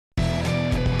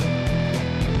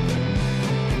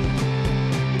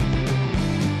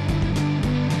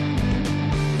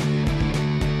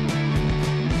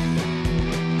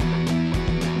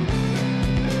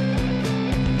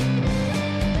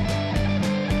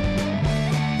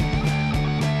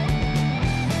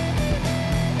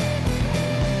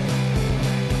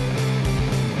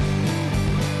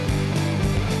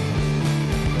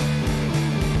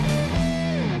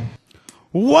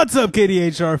What's up,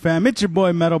 KDHR fam? It's your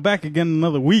boy Metal back again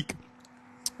another week.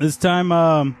 This time,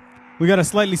 we got a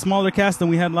slightly smaller cast than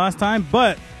we had last time,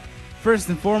 but first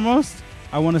and foremost,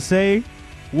 I want to say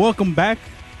welcome back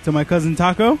to my cousin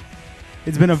Taco.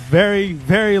 It's been a very,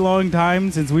 very long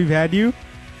time since we've had you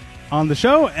on the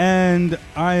show, and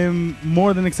I am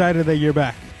more than excited that you're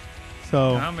back.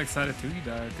 So I'm excited too,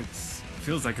 Dark. It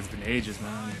feels like it's been ages,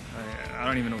 man. I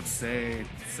don't even know what to say.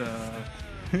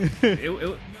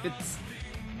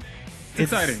 It's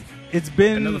exciting. It's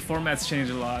been... I know the format's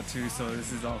changed a lot tid, so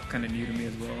this is all kind of new to me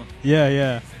as well.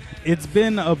 Yeah. It's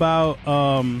been about,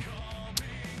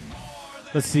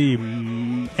 let's see,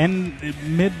 mid-March?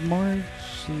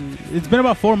 It's been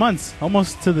about 4 months,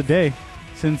 almost to the day,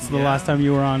 since the last time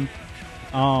you were on.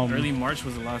 Early March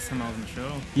was the last time I was on the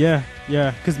show. Yeah,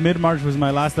 because mid-March was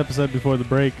my last episode before the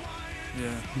break.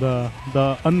 Yeah.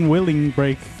 The unwilling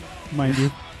break, mind you.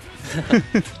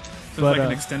 Feels like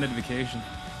an extended vacation.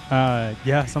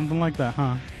 Yeah, something like that,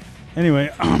 huh? Anyway,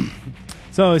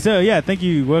 so yeah, thank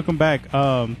you. Welcome back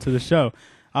to the show.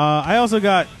 I also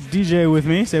got DJ with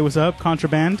me. Say what's up,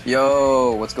 Contraband.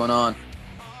 Yo, what's going on?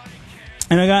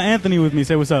 And I got Anthony with me.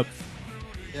 Say what's up.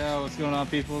 Yo, what's going on,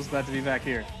 people? It's glad to be back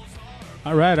here.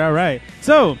 All right.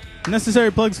 So,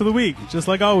 necessary plugs for the week, just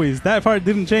like always. That part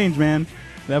didn't change, man.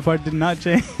 That part did not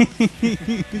change.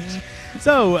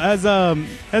 So, as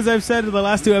I've said in the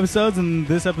last 2 episodes and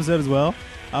this episode as well,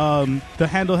 the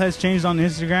handle has changed on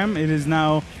Instagram. It is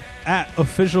now at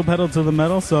official pedal to the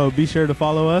metal, so be sure to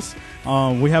follow us.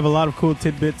 We have a lot of cool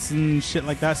tidbits and shit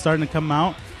like that starting to come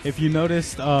out. If you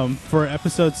noticed, for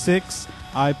episode 6,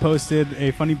 I posted a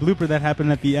funny blooper that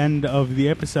happened at the end of the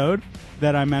episode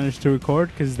that I managed to record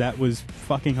because that was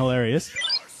fucking hilarious.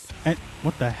 And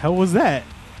what the hell was that?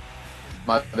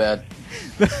 My bad.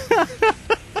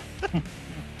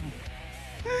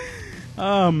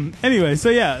 Anyway, so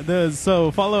yeah,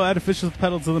 so follow at official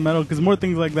pedal to the metal because more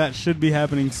things like that should be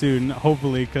happening soon,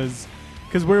 hopefully, because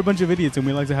we're a bunch of idiots and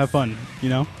we like to have fun, you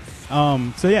know.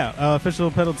 So yeah,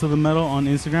 official pedal to the metal on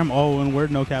Instagram, all one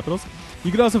word, no capitals.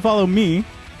 You could also follow me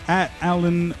at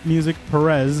Alan Music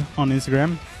Perez on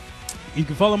Instagram. You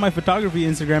can follow my photography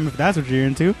Instagram if that's what you're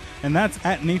into, and that's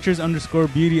at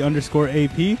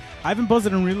natures_beauty_AP. I haven't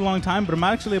posted in a really long time, but I'm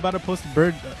actually about to post a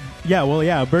bird.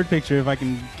 A bird picture if I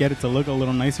can get it to look a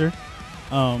little nicer.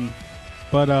 You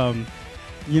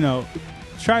know,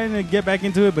 trying to get back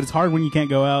into it, but it's hard when you can't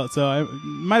go out. So it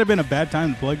might have been a bad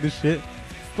time to plug this shit,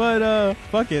 but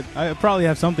fuck it. I probably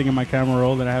have something in my camera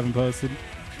roll that I haven't posted.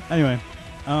 Anyway.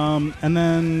 And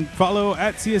then follow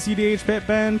at CSUDH Pet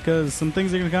Band because some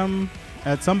things are going to come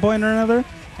at some point or another.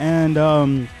 And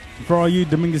for all you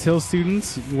Dominguez Hill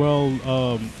students,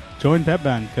 join Pet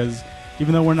Band because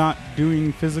even though we're not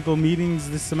doing physical meetings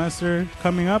this semester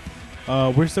coming up,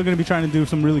 we're still going to be trying to do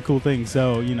some really cool things.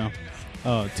 So, you know,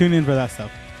 tune in for that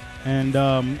stuff. And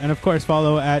of course,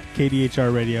 follow at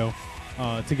KDHR Radio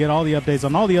to get all the updates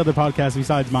on all the other podcasts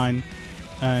besides mine.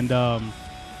 And,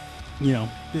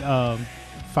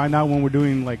 find out when we're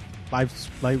doing live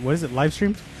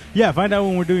streams? Yeah, find out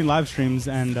when we're doing live streams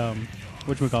and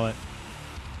whatchamacallit,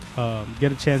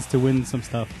 get a chance to win some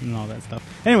stuff and all that stuff.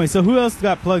 Anyway, so who else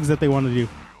got plugs that they want to do?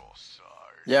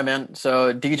 Yeah, man.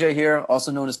 So DJ here,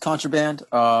 also known as Contraband.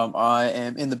 I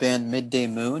am in the band Midday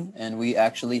Moon, and we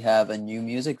actually have a new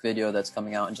music video that's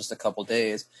coming out in just a couple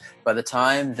days. By the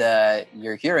time that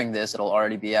you're hearing this, it'll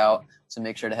already be out. So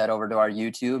make sure to head over to our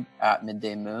YouTube at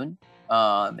Midday Moon.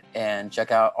 And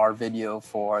check out our video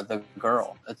for The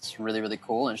Girl. It's really, really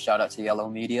cool. And shout out to Yellow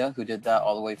Media who did that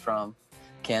all the way from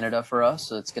Canada for us.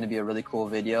 So it's going to be a really cool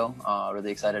video.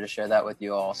 Really excited to share that with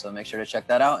you all. So make sure to check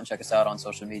that out and check us out on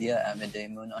social media at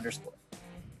middaymoon_.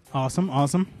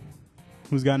 Awesome.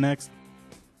 Who's got next?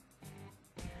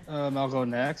 I'll go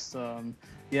next. Follow me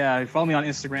on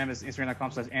Instagram. It's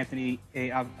instagram.com/Anthony.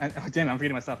 Damn it, I'm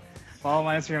forgetting myself. Follow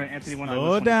my Instagram at Anthony1.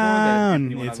 Slow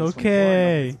down. It's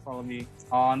okay. Follow me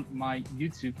on my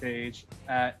YouTube page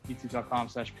at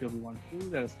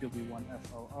youtube.com/PLB1Foo. That is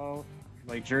PLB1FOO.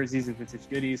 Like jerseys and vintage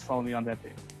goodies, follow me on that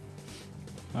page.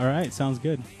 All right, sounds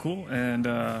good. Cool. And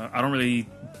I don't really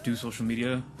do social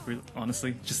media,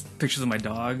 honestly. Just pictures of my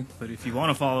dog. But if you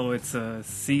want to follow, it's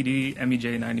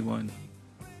CDMEJ91.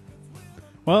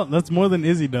 Well, that's more than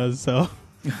Izzy does, so...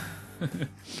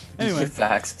 Anyway,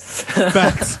 facts.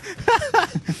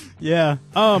 Yeah.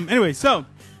 Anyway, so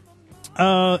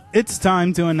it's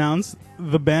time to announce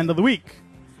the band of the week.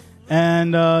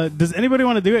 And does anybody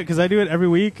want to do it? Because I do it every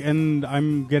week, and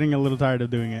I'm getting a little tired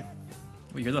of doing it.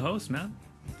 Well, you're the host, man.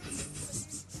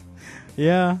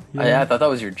 Yeah. I thought that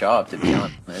was your job, to be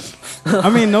honest. I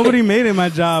mean, nobody made it my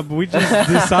job. We just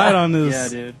decide on this. Yeah,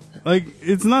 dude. Like,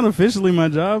 it's not officially my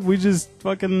job. We just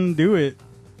fucking do it.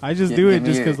 I just do it Give me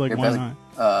just your- because, like, your why best,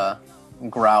 not?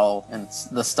 Growl and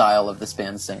the style of this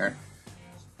band's singer.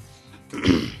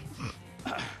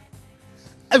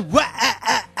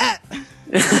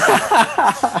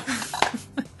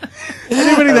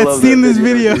 Anybody I that's love seen that this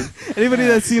video, video, anybody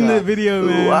that's seen the video,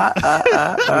 man.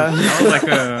 That was like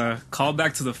a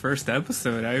callback to the first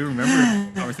episode. I remember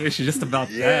a conversation just about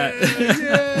that.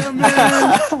 Yeah,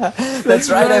 man. That's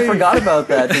right. I right. forgot about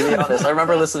that. To be honest, I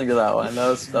remember listening to that one. That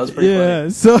was pretty Yeah. funny.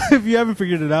 So if you haven't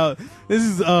figured it out, this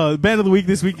is band of the week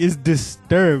this week is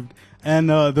Disturbed, and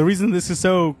the reason this is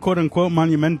so quote unquote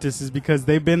monumentous is because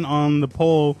they've been on the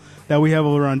poll that we have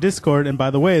over on Discord. And by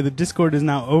the way, the Discord is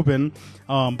now open.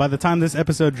 By the time this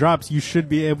episode drops, you should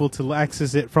be able to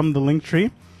access it from the link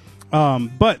tree.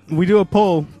 But we do a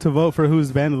poll to vote for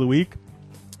who's band of the week.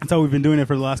 That's how we've been doing it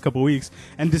for the last couple of weeks.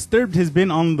 And Disturbed has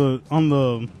been on the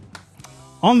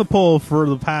poll for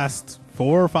the past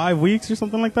 4 or 5 weeks or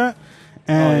something like that.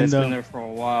 And It's been there for a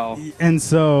while. and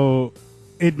so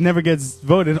it never gets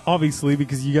voted, obviously,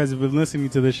 because you guys have been listening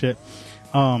to this shit.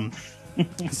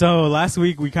 So last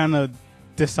week we kind of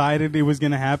decided it was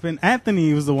going to happen.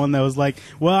 Anthony was the one that was like,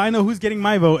 well, I know who's getting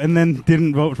my vote, and then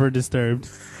didn't vote for Disturbed.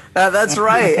 That's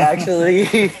right. Actually,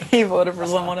 he voted for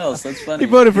someone else. That's funny. He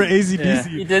voted for ACDC, Yeah.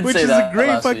 He did which say is that a great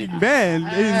last fucking week. band.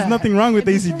 There's nothing wrong with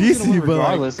He's gonna ACDC, win but like,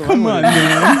 regardless, so come why on, would he?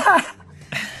 man.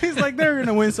 He's like, they're going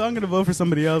to win, so I'm going to vote for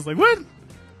somebody else. Like, what?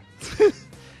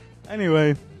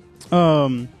 Anyway,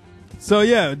 so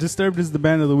yeah, Disturbed is the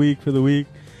band of the week for the week.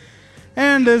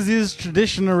 And as is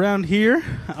tradition around here,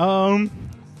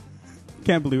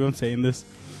 can't believe I'm saying this.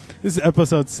 This is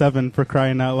episode 7 for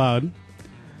crying out loud.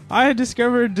 I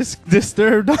discovered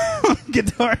Disturbed on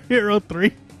Guitar Hero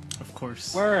 3. Of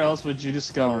course. Where else would you Oh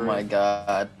discover? my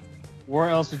god. Where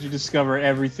else would you discover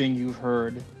everything you've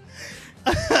heard?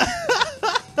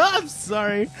 I'm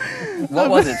sorry. What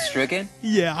was it? Stricken?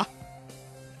 Yeah.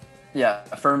 Yeah.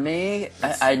 For me,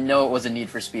 I know it was a Need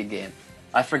for Speed game.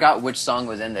 I forgot which song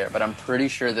was in there, but I'm pretty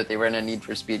sure that they were in a Need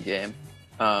for Speed game.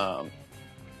 Do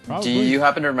Probably. you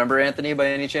happen to remember, Anthony, by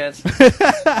any chance?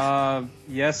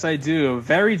 Yes, I do. A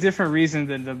very different reason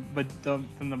than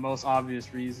the most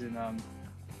obvious reason.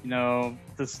 You know,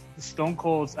 the Stone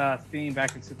Cold's theme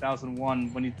back in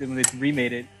 2001 when they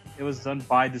remade it, it was done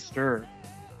by Disturbed.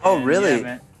 Oh, And, really? Yeah,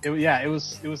 man, it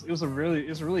was a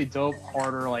really dope,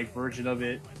 harder like version of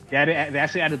it. They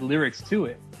actually added lyrics to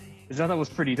it, which I thought was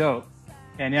pretty dope.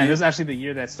 And yeah, this is actually the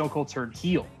year that Stone Cold turned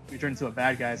heel. He turned into a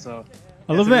bad guy. So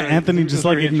I love that Anthony just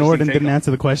like ignored and didn't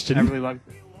answer the I question. really liked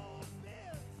it.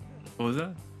 What was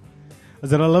that? I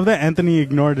said I love that Anthony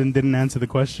ignored and didn't answer the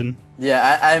question.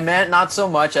 Yeah, I meant not so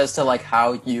much as to like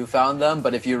how you found them,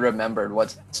 but if you remembered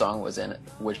what song was in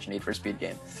which Need for Speed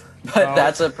game. But Oh.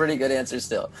 that's a pretty good answer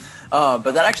still. But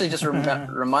that actually just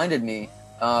reminded me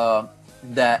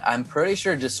that I'm pretty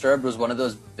sure Disturbed was one of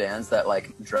those bands that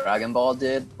like Dragon Ball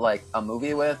did like a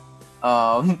movie with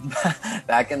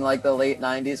back in like the late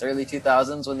 90s, early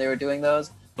 2000s when they were doing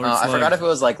those. Lord I Slug. forgot if it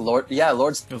was like Lord was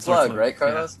Lord Slug, Slug, right,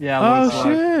 Carlos? Yeah. Oh Lord Slug.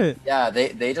 shit! Yeah,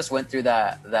 they just went through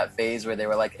that phase where they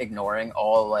were like ignoring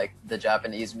all like the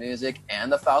Japanese music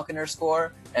and the Falconer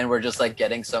score, and we're just like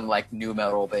getting some like new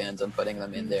metal bands and putting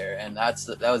them in there, and that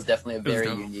was definitely a was very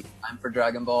dope. unique time for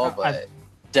Dragon Ball, I- but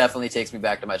definitely takes me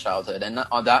back to my childhood, and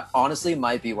that honestly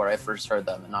might be where I first heard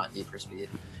them, and not Need for Speed.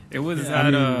 It was Yeah,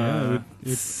 I that mean,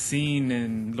 yeah, it- scene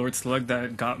in Lord Slug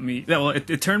that got me. Well,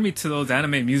 it turned me to those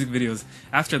anime music videos.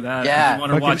 After that, Yeah. I want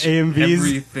to Fucking watch AMVs.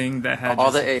 everything that had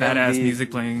All just the badass AMVs.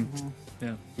 music playing.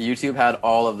 Yeah, YouTube had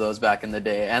all of those back in the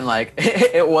day, and like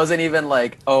it wasn't even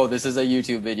like, oh, this is a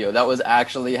YouTube video. That was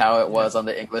actually how it was on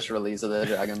the English release of the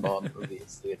Dragon Ball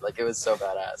movies, dude. Like it was so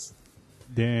badass.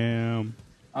 Damn.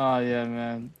 Oh yeah,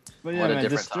 man. But yeah, What a man,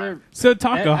 different Disturbed. So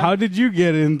Taco, I- how did you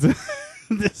get into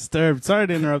Disturbed? Sorry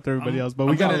to interrupt everybody else, but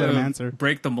we I'm gotta let him gonna answer.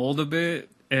 Break the mold a bit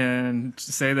and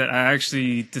say that I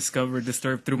actually discovered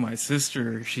Disturbed through my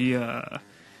sister. She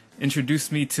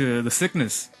introduced me to The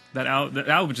Sickness. That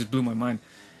album just blew my mind,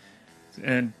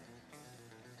 and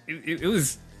it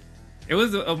was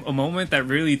a moment that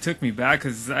really took me back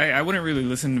because I wouldn't really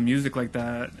listen to music like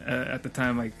that at the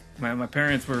time. Like my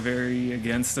parents were very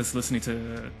against us listening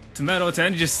to metal, to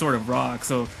any just sort of rock.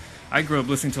 So I grew up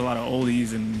listening to a lot of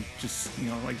oldies and just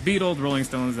like Beatles, Rolling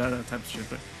Stones, that type of shit.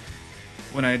 But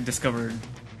when I discovered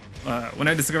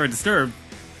Disturbed,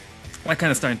 I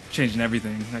kind of started changing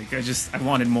everything. Like I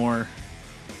wanted more.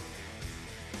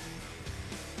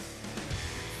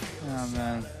 Oh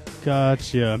man.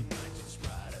 Gotcha.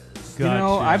 You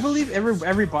know, I believe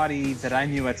everybody that I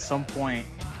knew at some point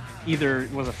either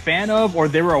was a fan of or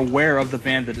they were aware of the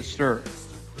band The Disturbed.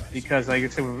 Because like I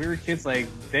said, when we were kids, like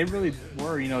they really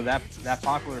were, you know, that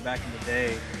popular back in the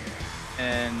day.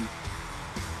 And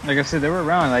like I said, they were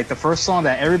around. Like the first song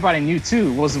that everybody knew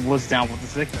too was Down with the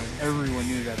Sickness. Everyone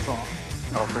knew that song.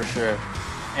 Oh, for sure.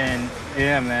 And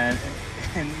yeah, man.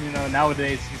 And you know,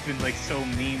 nowadays it's been like so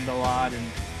memed a lot, and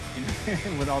you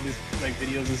know, with all these like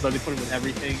videos and stuff, they put it with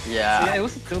everything. Yeah. So, yeah,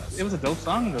 it was a dope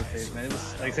song in those days, man. It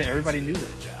was like I said, everybody knew it.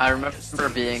 I remember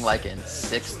being like in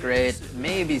 6th grade,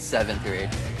 maybe 7th grade,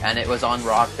 and it was on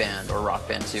Rock Band or Rock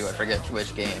Band 2, I forget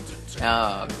which game.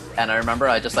 And I remember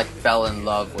I just like fell in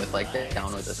love with like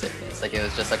Down with the Sickness. Like it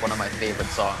was just like one of my favorite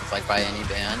songs, like by any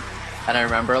band. And I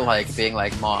remember like being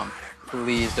like, Mom,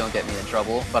 please don't get me in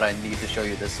trouble, but I need to show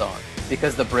you this song.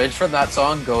 Because the bridge from that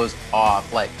song goes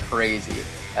off like crazy.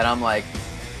 And I'm like,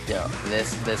 yo,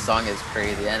 this song is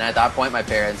crazy. And at that point, my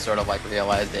parents sort of like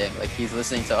realized, dang, like he's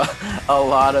listening to a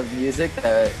lot of music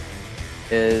that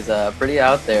is pretty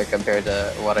out there compared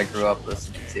to what I grew up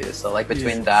listening to. So like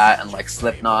between that and like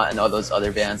Slipknot and all those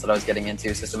other bands that I was getting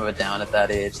into, System of a Down at that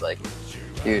age, like,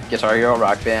 dude, Guitar Hero,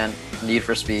 Rock Band, Need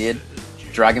for Speed,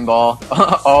 Dragon Ball,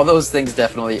 all those things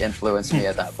definitely influenced me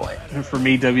at that point. And for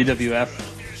me, WWF.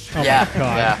 Oh yeah, my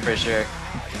God. yeah, for sure.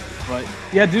 But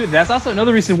yeah, dude, that's also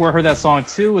another reason where I heard that song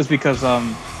too, was because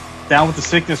Down with the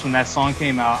Sickness, when that song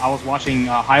came out, I was watching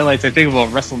highlights, I think about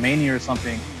WrestleMania or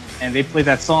something, and they played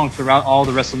that song throughout all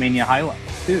the WrestleMania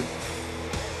highlights too.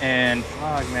 And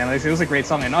fuck, man, like, it was a great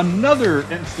song. And another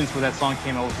instance where that song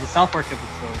came out was the South Park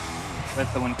episode,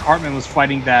 with when Cartman was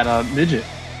fighting that midget.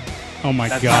 Oh my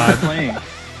That God. song was playing.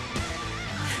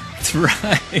 That's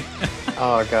right.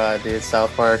 Oh god, dude,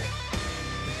 South Park.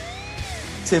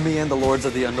 Timmy and the Lords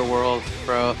of the Underworld,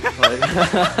 bro. Like,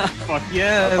 Fuck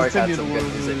yeah, South Park Timmy had the some Lord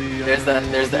good of music. the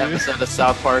There's the episode of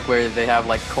South Park where they have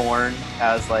like Korn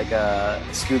as like a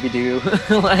Scooby-Doo.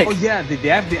 Like, Oh yeah, they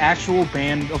have the actual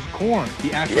band of Korn,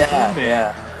 the actual Yeah, Korn band,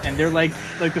 yeah. and they're like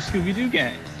the Scooby-Doo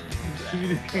gang.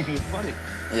 Scooby-Doo gang was funny.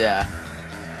 yeah.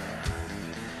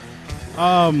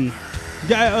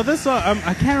 Yeah, this song,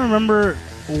 I can't remember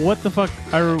what the fuck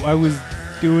I was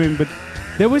doing, but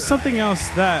there was something else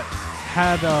that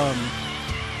had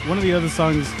one of the other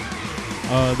songs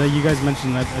that you guys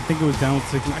mentioned. I think it was Down with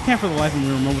the Sickness. I can't for the life of me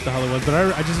remember what the hell it was, but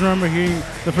I just remember hearing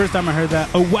the first time I heard that.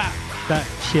 Oh wow, that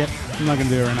shit. I'm not gonna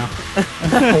do it right now.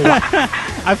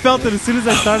 I felt it as soon as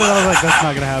I started. I was like, that's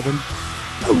not gonna happen.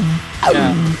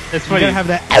 Yeah, it's You funny. gotta have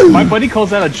that. My buddy calls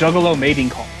that a juggalo mating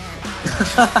call.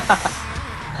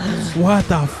 What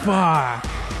the fuck?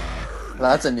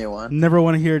 That's a new one. Never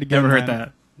want to hear it again. Never heard man.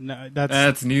 that. No, that's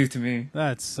That's new to me.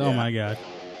 oh Yeah. my god.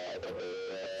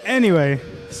 Anyway,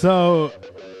 so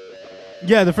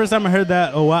yeah, the first time I heard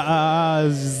that, oh, I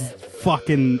was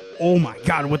fucking, oh my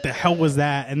god, what the hell was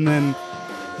that? And then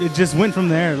it just went from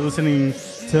there, listening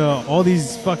to all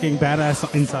these fucking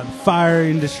badass Inside the Fire,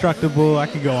 Indestructible. I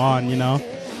could go on, you know.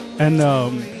 And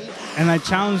I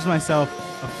challenged myself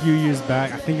a few years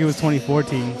back. I think it was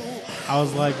 2014. I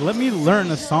was like, let me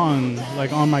learn a song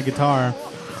like on my guitar,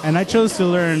 and I chose to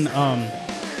learn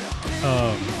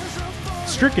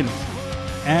Stricken.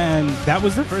 And that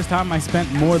was the first time I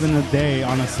spent more than a day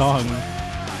on a song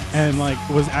and like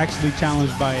was actually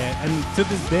challenged by it. And to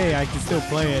this day I can still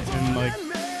play it and like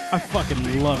I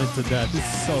fucking love it to death.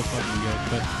 It's so fucking good.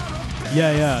 But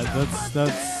yeah, that's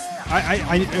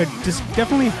I just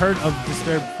definitely heard of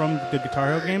Disturbed from the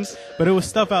Guitar Hero games, but it was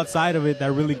stuff outside of it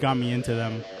that really got me into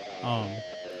them.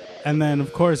 And then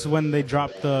of course when they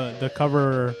dropped the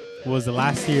cover, was the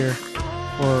last year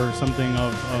or something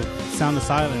of Sound of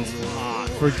Silence.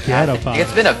 Forget I about think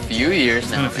it's it. been a few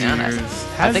years now, been a few man. years.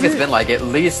 I Has think it's it? been like at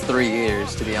least 3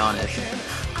 years, to be honest.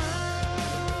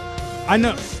 I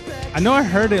know I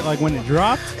heard it like when it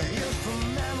dropped.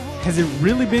 Has it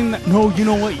really been no, you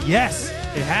know what? Yes,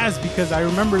 it has, because I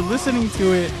remember listening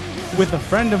to it with a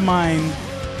friend of mine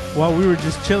while we were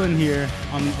just chilling here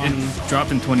on It dropped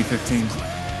in 2015.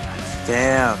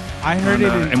 Damn. I heard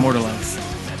it in Immortalized.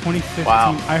 2015.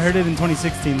 Wow. I heard it in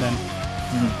 2016 then.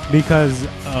 Because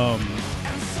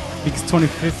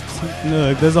 2015,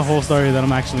 no, there's a whole story that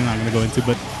I'm actually not going to go into,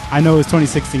 but I know it was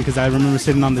 2016 because I remember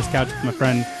sitting on this couch with my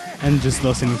friend and just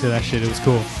listening to that shit. It was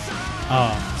cool.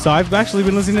 So I've actually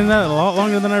been listening to that a lot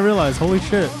longer than I realized. Holy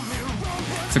shit.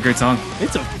 It's a great song.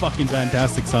 It's a fucking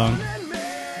fantastic song.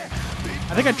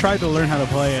 I think I tried to learn how to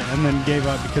play it and then gave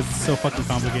up because it's so fucking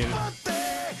complicated.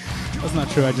 That's not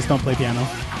true. I just don't play piano.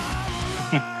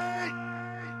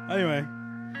 Anyway.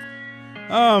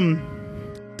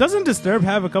 Doesn't Disturbed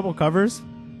have a couple covers?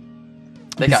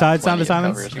 They Besides got Sound of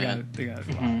plenty Silence? covers, man. They got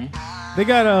They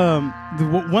got the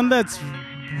one that's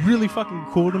really fucking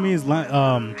cool to me is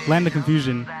Land of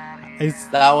Confusion. It's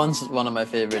That one's one of my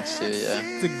favorites too. Yeah.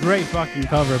 it's a great fucking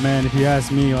cover, man. If you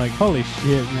ask me, like, holy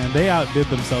shit, man, they outdid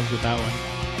themselves with that one.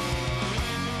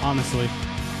 Honestly,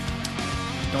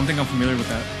 Don't think I'm familiar with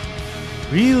that.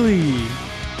 really.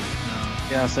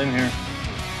 Yeah, same here.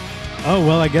 Oh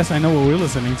well, I guess I know what we're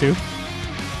listening to.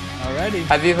 Alrighty.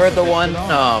 Have you heard the one? It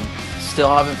on. Still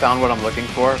haven't found what I'm looking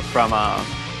for from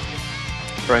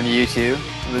U2.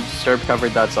 The Disturbed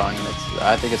covered that song, and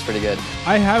I think it's pretty good.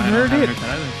 I have heard haven't it. heard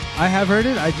that either. I have heard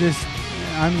it.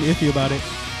 I'm iffy about it.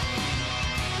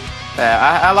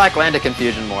 Yeah, I like Land of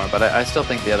Confusion more, but I still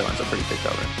think the other one's a pretty good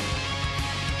cover.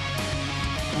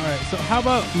 All right, so how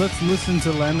about let's listen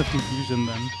to Land of Confusion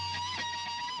then?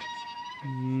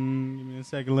 Give me a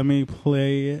second. Let me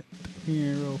play it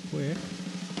here real quick.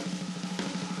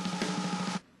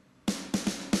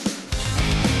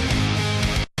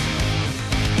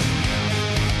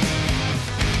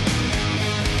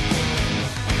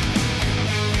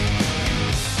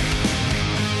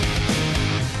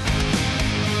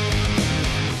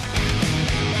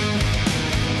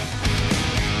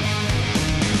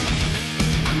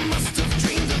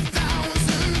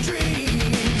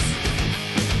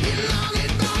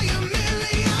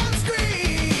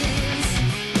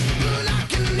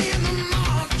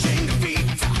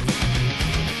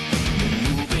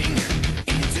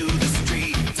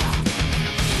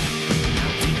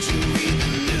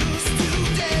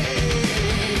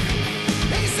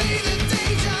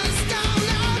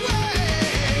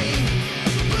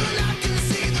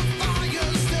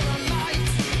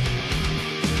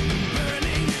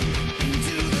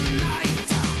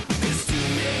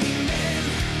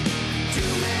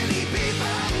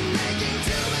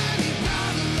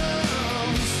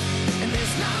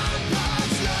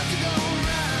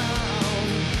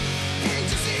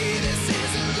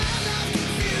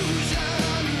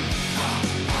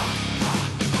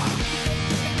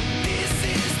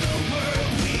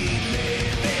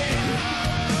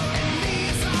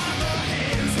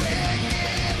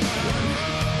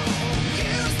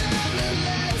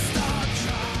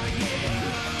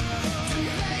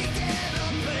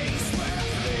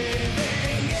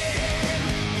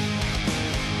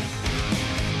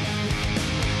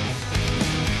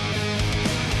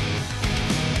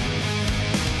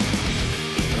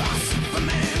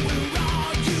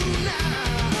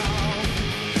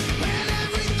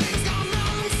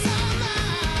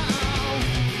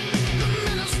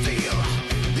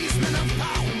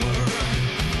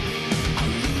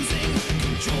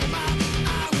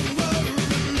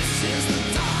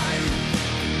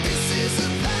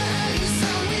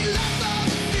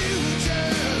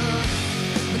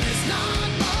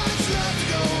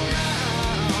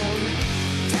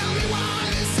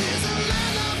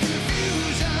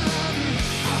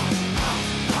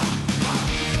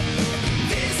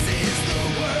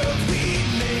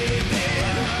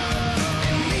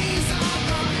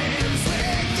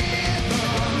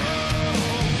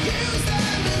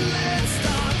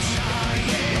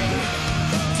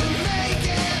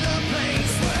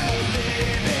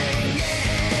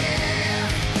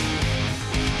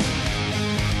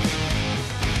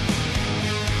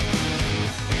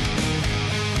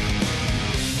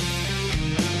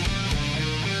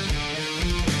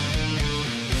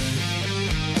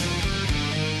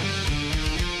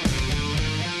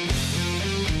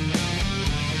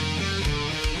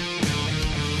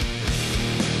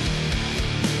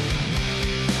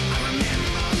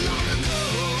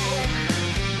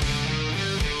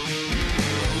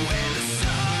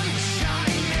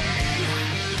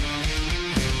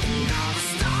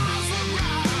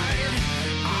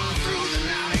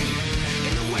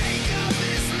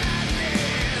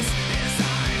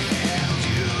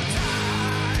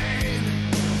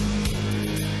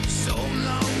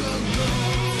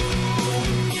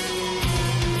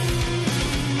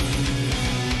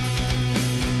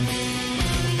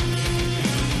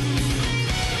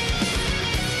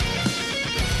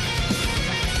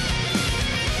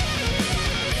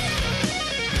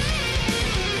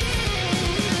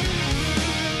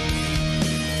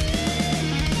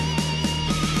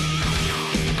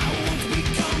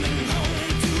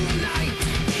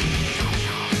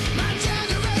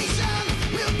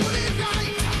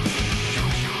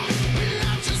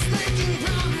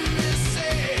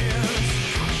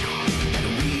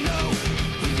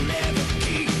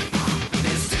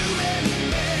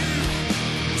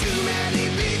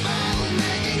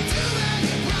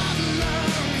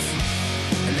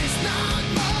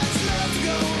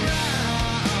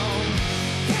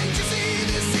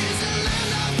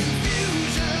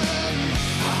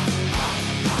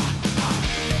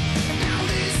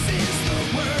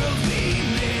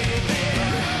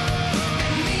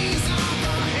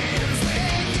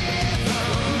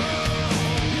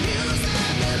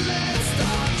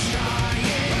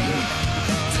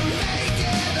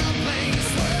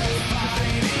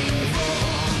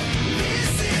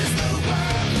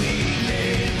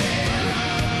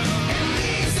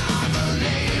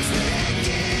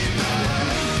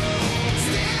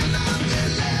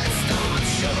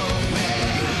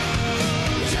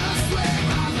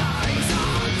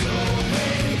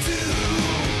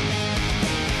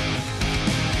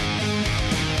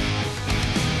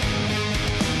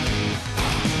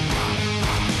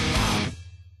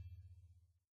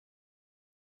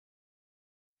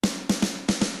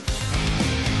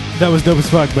 That was dope as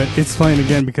fuck, but it's playing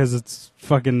again because it's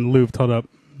fucking looped. Hold up.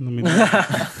 Let me.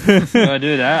 Oh,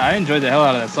 dude, I enjoyed the hell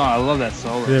out of that song. I love that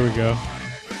solo. There we go.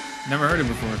 Never heard it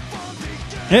before.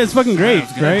 Yeah, it's fucking great,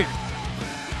 it's good. right?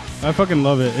 I fucking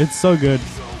love it. It's so good.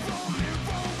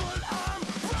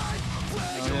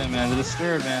 Oh, yeah, man. The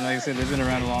Disturbed, man. Like I said, they've been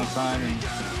around a long time, and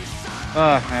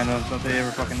man, don't they ever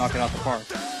fucking knock it out the park?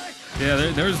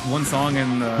 Yeah, there's one song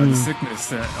in The Sickness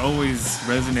that always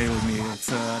resonated with me. It's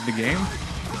The Game.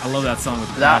 I love that song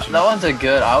with That passion. one's a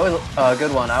good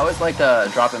one. I always like the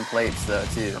dropping plates though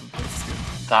too. It's good.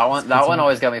 That one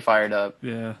always got me fired up.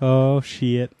 Yeah. Oh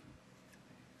shit!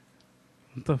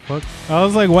 What the fuck? I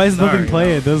was like, why is nothing Sorry,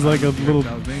 play no. it? There's like a little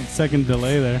That was me. second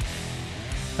delay there.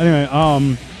 Anyway,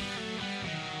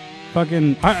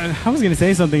 fucking, I was gonna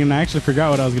say something and I actually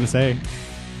forgot what I was gonna say.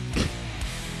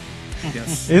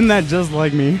 Yes. Isn't that just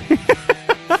like me?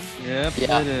 Yep,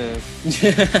 Yeah. it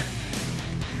is.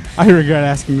 I regret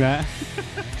asking that.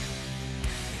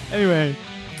 Anyway,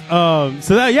 so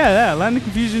that Land of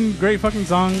Confusion, great fucking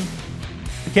song.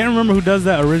 I can't remember who does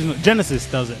that original.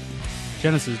 Genesis does it.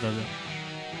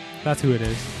 That's who it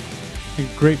is.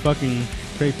 Great fucking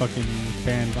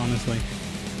band, honestly.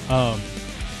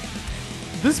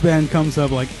 This band comes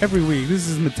up like every week. This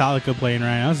is Metallica playing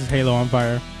right now. This is Halo on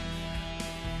Fire.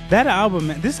 That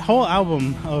album, this whole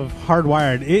album of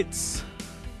Hardwired, it's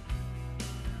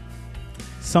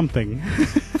something.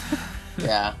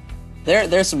 Yeah,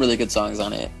 there's some really good songs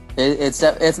on it. It's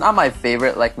not my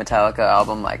favorite like Metallica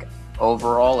album like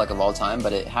overall like of all time,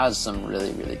 but it has some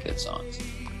really really good songs.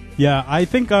 Yeah, I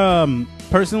think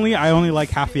personally I only like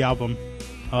half the album.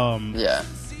 Yeah,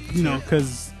 You know,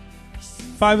 because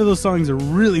 5 of those songs are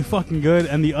really fucking good,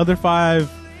 and the other 5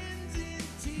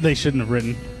 they shouldn't have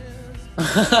written.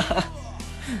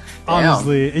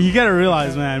 Honestly, and you gotta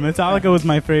realize, man, Metallica was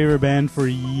my favorite band for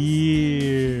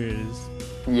years.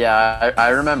 yeah, I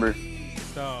remember.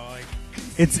 So like,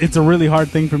 it's a really hard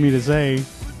thing for me to say,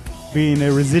 being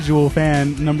a residual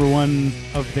fan, #1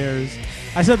 of theirs.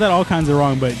 I said that all kinds of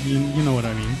wrong, but you know what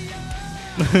I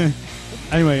mean.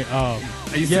 Anyway, I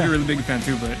used to be a really big fan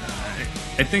too, but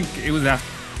I think it was after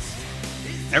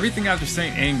everything after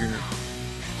Saint Anger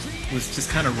was just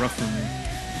kind of rough for me.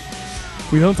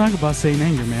 we don't talk about Saint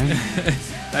Anger, man.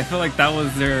 I feel like that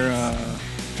was their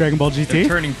Dragon Ball GT.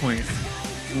 turning point.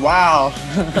 Wow,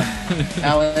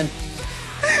 Alan.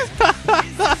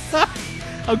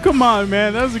 Oh, come on,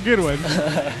 man. That was a good one.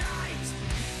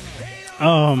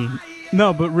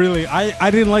 No, but really, I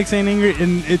didn't like Saint Anger,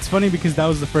 and it's funny because that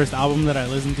was the first album that I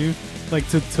listened to, like,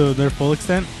 to their full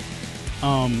extent.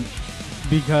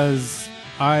 Because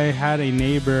I had a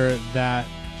neighbor that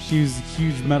she was a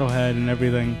huge metalhead and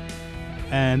everything,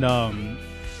 and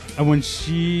when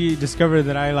she discovered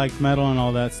that I liked metal and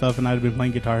all that stuff, and I'd been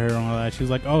playing Guitar Hero and all that, she was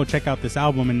like, "Oh, check out this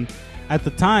album." And at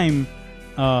the time,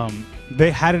 they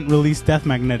hadn't released Death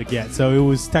Magnetic yet, so it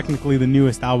was technically the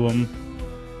newest album.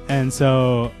 And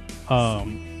so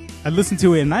I listened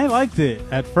to it and I liked it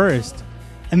at first,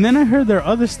 and then I heard their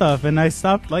other stuff and I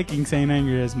stopped liking Saint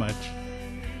Anger as much.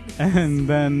 And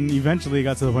then eventually it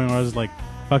got to the point where I was like,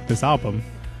 "Fuck this album."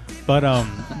 But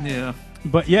Yeah.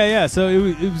 yeah. So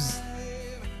it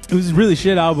was a really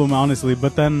shit album, honestly.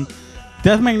 But then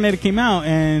Death Magnetic came out,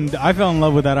 and I fell in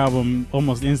love with that album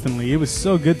almost instantly. It was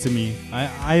so good to me.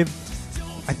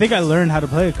 I think I learned how to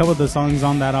play a couple of the songs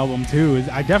on that album too.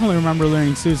 I definitely remember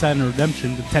learning "Suicide and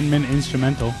Redemption," the 10-minute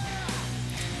instrumental.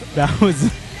 That was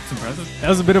It's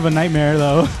impressive. a bit of a nightmare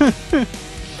though.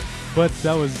 But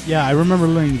that was, yeah, I remember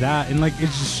learning that, and like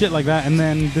it's just shit like that. And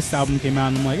then this album came out,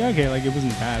 and I'm like, okay, like it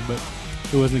wasn't bad, but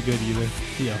it wasn't good either.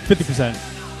 Yeah, 50%,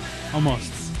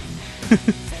 almost.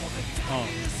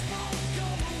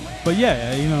 But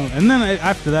yeah, you know, and then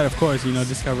after that, of course, you know,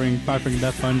 discovering Five Finger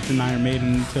Death Punch and Iron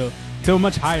Maiden to a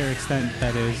much higher extent,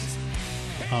 that is,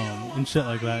 and shit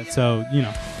like that. So you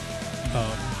know,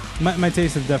 my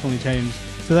tastes have definitely changed.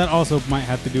 So that also might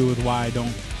have to do with why I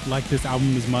don't like this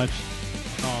album as much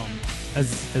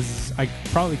as I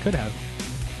probably could have.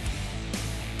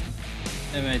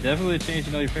 I mean, it definitely changed,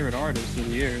 you know, your favorite artists through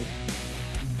the years.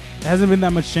 It hasn't been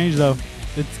that much change though.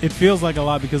 It feels like a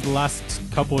lot because the last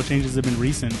couple of changes have been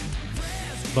recent,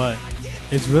 but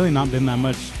it's really not been that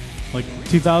much. Like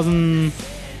 2000.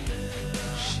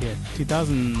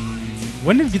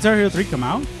 When did Guitar Hero 3 come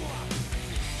out?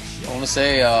 I want to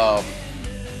say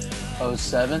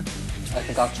 07. I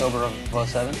think October of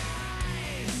 07.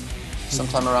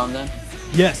 Sometime around then.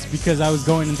 Yes, because I was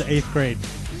going into 8th grade.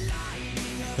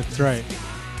 That's right.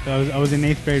 I was in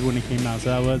 8th grade when it came out,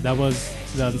 so that was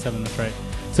 2007. That's right.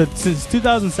 So since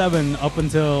 2007 up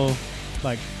until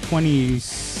like 20,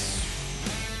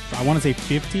 I I want to say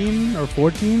 15 or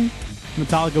 14,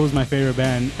 Metallica was my favorite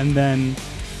band. And then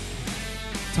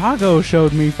Taco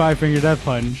showed me Five Finger Death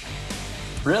Punch.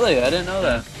 Really? I didn't know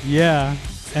that. Yeah.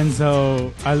 And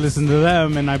so I listened to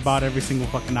them and I bought every single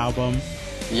fucking album.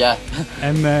 Yeah.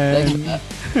 And Thank you then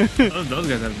for that. Those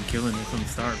guys have been killing it from the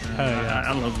start, man. Oh, yeah.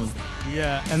 I love them.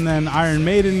 yeah, and then Iron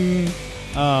Maiden,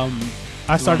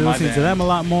 I started my listening to band. them a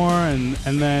lot more, and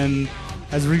then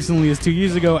as recently as 2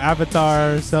 years ago,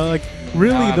 Avatar. So like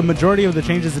really the majority of the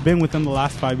changes have been within the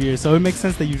last 5 years. So it makes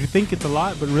sense that you think it's a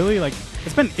lot, but really like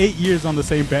it's been 8 years on the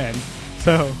same band.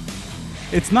 So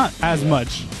it's not as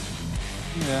much.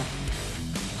 Yeah.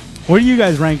 Where do you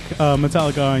guys rank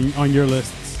Metallica on your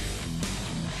lists?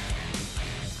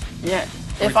 Yeah,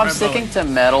 Like if I'm Red sticking Velvet.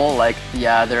 to metal, like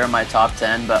yeah, they're in my top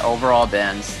 10. But overall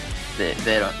bands, they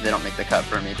don't make the cut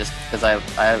for me. Just because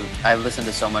I listen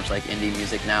to so much like indie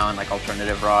music now and like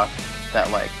alternative rock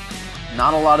that like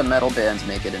not a lot of metal bands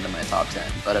make it into my top 10.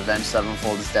 But Avenged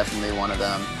Sevenfold is definitely one of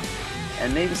them,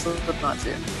 and maybe Slipknot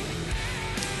too.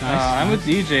 I'm with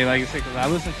DJ, like I said, because I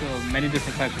listen to many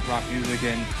different types of rock music,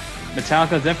 and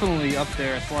Metallica is definitely up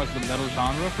there as far as the metal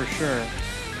genre for sure.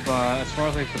 But as far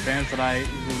as like the bands that I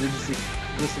religiously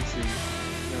listen to,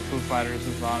 Foo Fighters,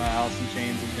 Nirvana, Alice in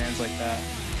Chains, and bands like that,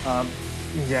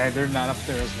 yeah, they're not up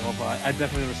there as well. But I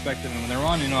definitely respect them, and when they're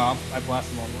on, I blast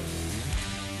them all the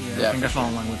way. Yeah, I think I fall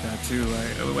in line with that too.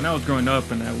 When I was growing up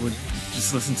and I would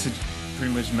just listen to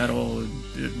pretty much metal,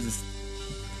 just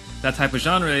that type of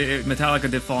genre, Metallica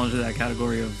did fall into that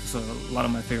category of a lot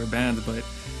of my favorite bands. But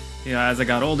as I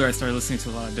got older, I started listening to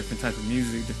a lot of different types of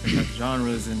music, different types of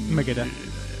genres, and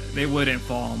they wouldn't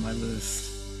fall on my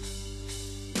list.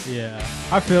 Yeah,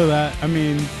 I feel that. I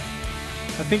mean,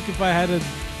 I think if I had to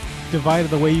divide it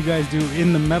the way you guys do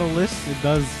in the metal list,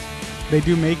 they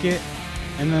do make it.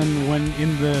 And then when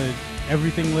in the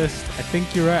everything list, I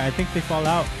think you're right. I think they fall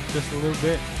out just a little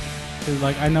bit. Cause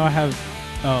like I know I have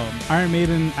Iron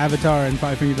Maiden, Avatar, and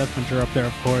Five Finger Death Punch are up there,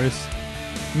 of course.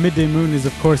 Midday Moon is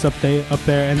of course up there,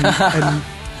 and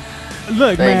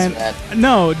look, Thanks, man.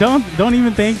 No, don't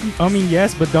even think. I mean,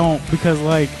 yes, but don't, because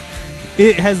like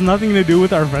it has nothing to do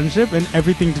with our friendship and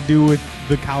everything to do with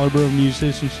the caliber of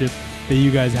musicianship that you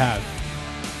guys have.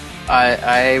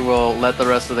 I will let the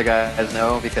rest of the guys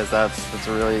know, because that's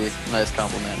a really nice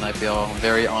compliment, and I feel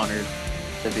very honored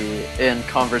to be in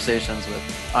conversations with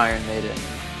Iron Maiden,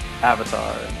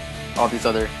 Avatar, and all these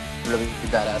other really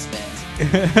badass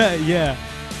bands. Yeah.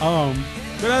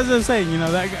 But as I was saying,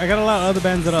 I got a lot of other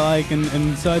bands that I like,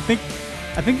 and so I think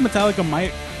Metallica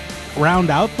might round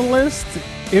out the list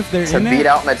if they're To in beat it.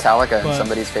 out Metallica in but-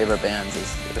 somebody's favorite bands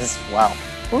is wow.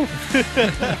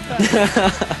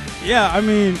 Yeah, I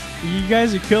mean, you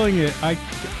guys are killing it. I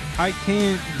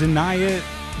can't deny it.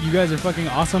 You guys are fucking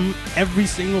awesome. Every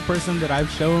single person that I've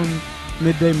shown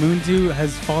Midday Moon to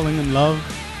has fallen in love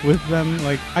with them.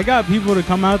 Like, I got people to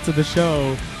come out to the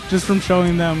show just from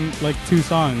showing them like 2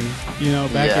 songs,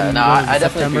 back in I definitely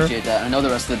September. appreciate that. I know the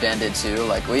rest of the band did too.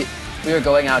 Like we were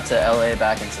going out to LA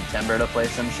back in September to play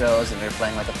some shows, and we were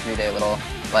playing like a 3-day little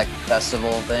like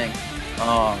festival thing,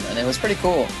 and it was pretty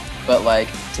cool. But like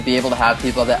to be able to have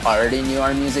people that already knew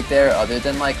our music there, other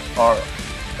than like our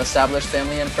established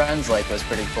family and friends, like was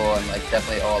pretty cool, and like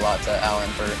definitely owe a lot to Alan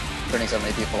for putting so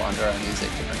many people under our music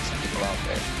to bring some people out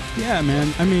there. Yeah,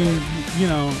 man. I mean,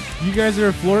 you guys are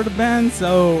a Florida band,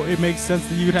 so it makes sense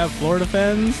that you'd have Florida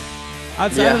fans.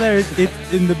 Outside of there,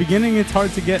 in the beginning, it's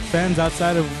hard to get fans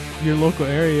outside of your local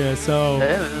area. So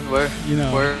Yeah, man,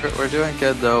 we're doing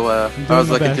good though. I my was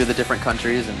looking best. through the different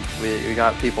countries, and we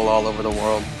got people all over the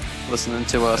world listening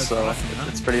to us. That's So awesome, huh?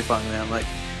 it's pretty fun, man. Like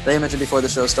they mentioned before the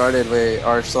show started,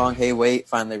 our song "Hey Wait"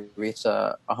 finally reached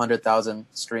 100,000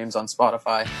 streams on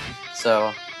Spotify.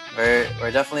 So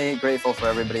we're definitely grateful for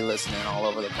everybody listening all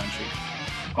over the country,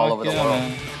 all over the world.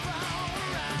 Man.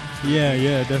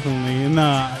 yeah, definitely. And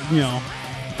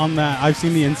on that, I've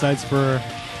seen the insights for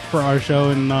our show,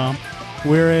 and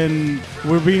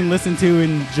we're being listened to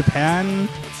in Japan,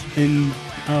 in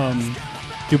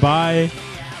Dubai,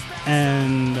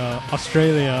 and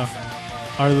Australia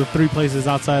are the 3 places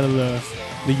outside of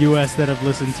the U.S. that have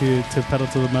listened to Pedal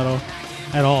to the Metal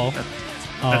at all.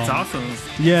 That's awesome.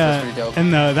 Yeah, That's pretty dope.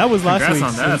 and that was last Congrats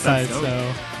week's on that. insight. That's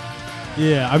dope. So,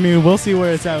 yeah, I mean, we'll see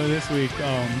where it's at with this week.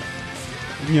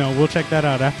 We'll check that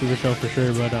out after the show for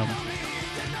sure. But Shout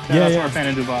out to yeah. our fan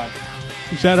in Dubai.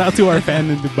 Shout out to our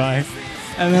fan in Dubai,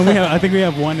 and then I think we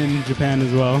have one in Japan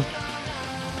as well.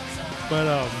 But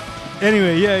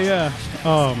anyway, yeah.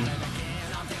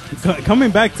 Coming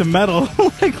back to metal,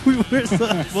 like we were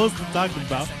supposed to talk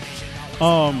about.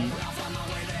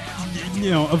 you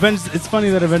know, it's funny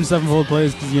that Avenged Sevenfold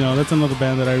plays because, you know, that's another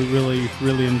band that I really,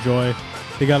 really enjoy.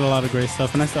 They got a lot of great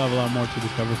stuff, and I still have a lot more to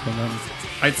discover from them.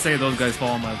 I'd say those guys fall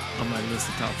on my list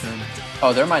of top 10.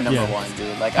 Oh, they're my number one,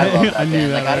 dude. Like, I love that I knew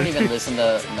band. that Like, I don't already. even listen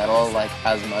to metal, like,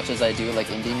 as much as I do, like,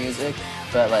 indie music.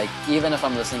 But, like, even if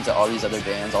I'm listening to all these other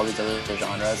bands, all these other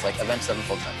genres, like, Avenged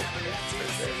Sevenfold's my favorite bands, for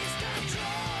sure.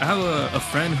 I have a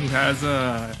friend who has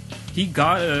he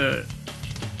got a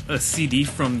CD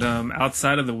from them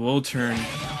outside of the World Turn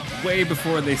way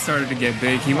before they started to get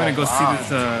big. He went to go see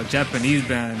this Japanese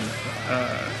band,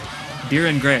 Beer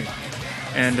and Grey.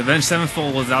 And Avenged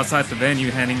Sevenfold was outside the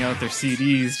venue handing out their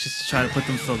CDs just to try to put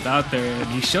themselves out there. And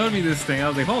he showed me this thing. I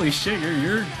was like, holy shit,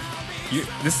 you're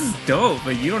this is dope,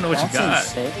 but you don't know what you got.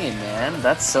 That's insane, man.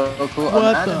 That's so cool. What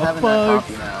Imagine the having that fuck?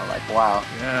 copy now. Like, wow.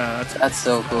 Yeah, That's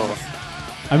so cool.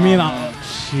 I mean,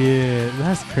 shit,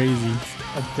 that's crazy.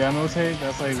 A demo tape?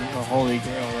 That's like the holy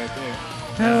grail right there.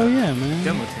 Hell yeah, man.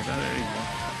 demo tape. There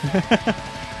you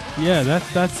go. Yeah,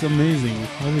 that's amazing.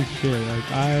 Holy shit! Like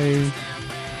damn,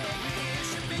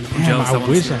 jealous, I I wanna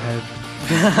wish see I it.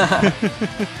 had.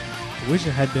 I wish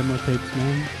I had demo tapes,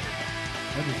 man.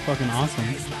 That'd be fucking awesome.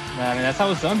 Nah, I mean, that's how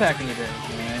it was done back in the day,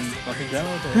 man. Fucking demo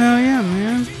tape. Hell yeah,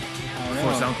 man. I don't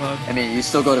For know. SoundCloud. I mean, you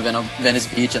still go to Venice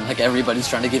Beach and, like, everybody's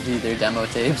trying to give you their demo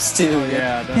tapes, too. Oh,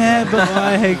 yeah, that's Yeah, but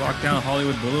like, Walk down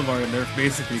Hollywood Boulevard and they're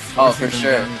basically Oh, forcing for them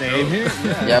sure. down the Same road. here.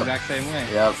 Yeah, Yep. exact same way.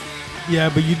 Yep. yeah,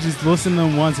 but you just listen to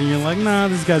them once and you're like, nah,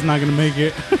 this guy's not gonna make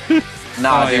it.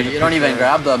 Nah, Oh, dude, yeah, you don't for even sure.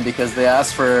 grab them because they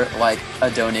ask for, like, a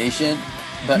donation.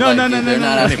 But, No, like, no, dude, no, they're no,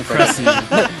 not no. asking for Press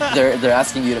you. they're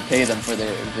asking you to pay them for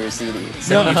their CD. No, you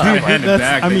dude, try to hand it that's,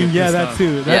 back, I they mean, get yeah, pissed that off.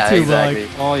 too, that Yeah, too. exactly.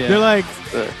 But Oh, yeah. like, they're like,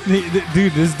 Ugh.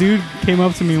 dude, this dude came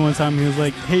up to me one time. He was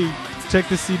like, "Hey, check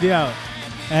this CD out,"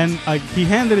 and like he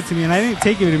handed it to me, and I didn't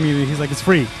take it immediately. He's like, "It's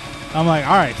free." I'm like,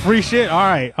 "All right, free shit. All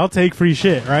right, I'll take free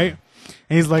shit, right?"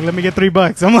 And he's like, "Let me get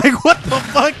 $3." I'm like, "What the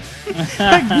fuck?"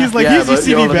 Like, he's like, "Here's your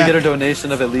CD let me back." get a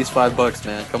donation of at least $5,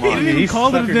 man. Come He on. didn't even he's call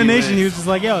it a sucker donation. he He was just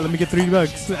like, "Yo, let me get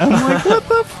 $3." I'm like, "What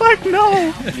the fuck?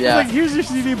 No." He's Yeah. like, "Here's your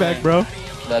CD back, bro."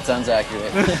 That sounds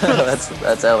accurate.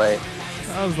 that's LA.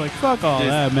 I was like, "Fuck all Dude.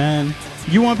 that, man.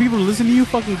 You want people to listen to you?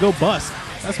 Fucking go bust.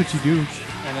 That's what you do."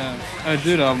 And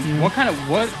dude, what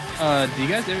do you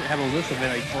guys ever have a list of it,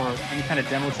 like, or any kind of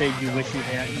demo tape you wish you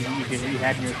had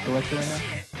in your collection right now?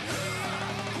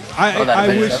 Oh, that I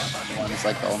Avenged wish. Sevenfold one is,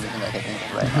 like, the only thing I can think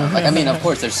of right now. Like, I mean, of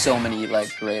course, there's so many,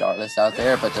 like, great artists out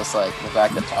there, but just, like, the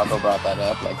fact that Taco brought that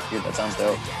up, like, dude, that sounds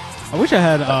dope. I wish I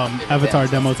had Avatar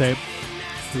bands. demo tape.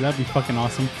 Dude, that'd be fucking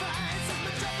awesome.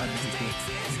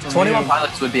 21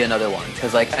 Pilots would be another one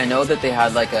because, like, I know that they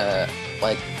had like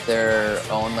their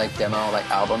own like demo like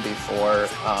album before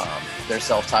their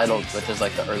self-titled, which is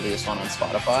like the earliest one on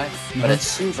Spotify. But it's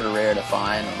super rare to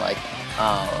find, like,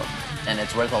 and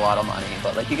it's worth a lot of money.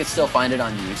 But like, you could still find it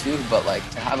on YouTube. But like,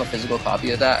 to have a physical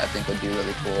copy of that, I think would be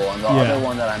really cool. And the Yeah. other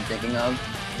one that I'm thinking of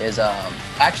is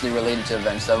actually related to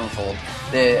Avenged Sevenfold.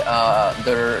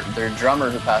 Their drummer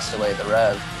who passed away, the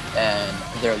Rev, and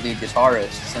their lead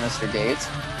guitarist, Sinister Gates,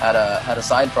 had a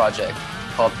side project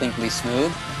called Pinkly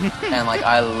Smooth, and like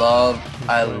I love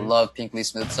Pinkly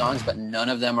Smooth songs, but none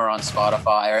of them are on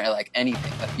Spotify or like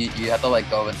anything. Like, you have to like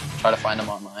go and try to find them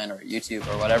online or YouTube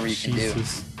or whatever you can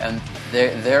Jesus. do. And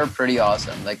they're pretty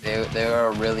awesome. Like they're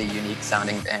a really unique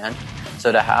sounding band.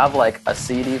 So to have like a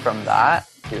CD from that,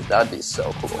 dude, that'd be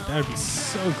so cool. That'd be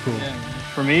so cool. Yeah.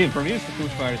 For me, it's the Foo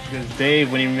Fighters because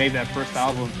Dave, when he made that first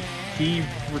album, he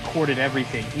recorded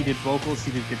everything. He did vocals,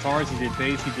 he did guitars, he did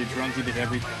bass, he did drums, he did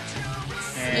everything.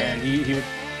 And he would,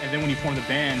 and then when he formed the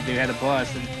band, they had a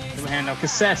bus and they would hand out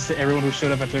cassettes to everyone who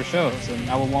showed up at their shows. And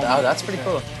I would want. Oh, that's pretty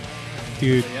cool.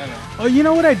 Dude. Yeah, man. Oh, you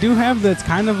know what I do have that's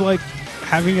kind of like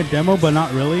having a demo, but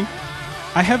not really?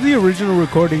 I have the original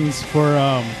recordings for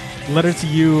Letter to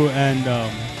You and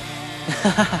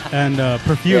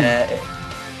Perfume. Yeah.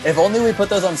 If only we put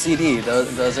those on CD.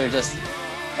 Those are just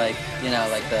like, you know,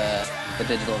 like the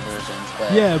digital versions.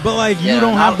 But Yeah, but like you yeah,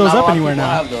 don't have those not a up lot of anywhere people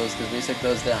now. have those because we took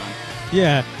those down.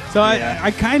 Yeah, so Yeah.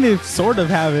 I kind of sort of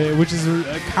have it, which is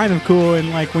kind of cool. And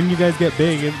like when you guys get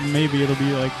big, maybe it'll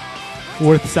be like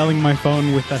worth selling my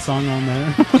phone with that song on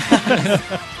there.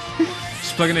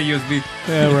 Just plug in a USB.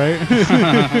 Yeah, right.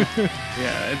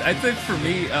 Yeah, I think for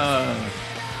me,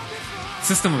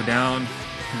 System of a Down,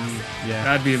 Yeah,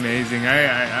 that'd be amazing.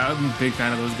 I'm a big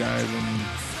fan of those guys. And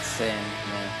Same,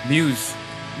 man. Muse,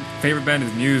 favorite band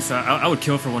is Muse. So I would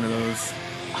kill for one of those.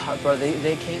 Bro, they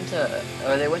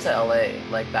went to LA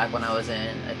like back when I was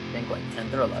in, I think, like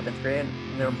 10th or 11th grade.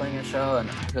 And they were playing a show, and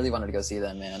I really wanted to go see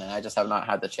them, man. And I just have not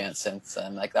had the chance since.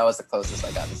 And like that was the closest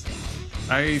I got to see them.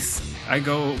 I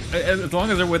go as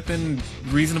long as they're within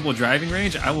reasonable driving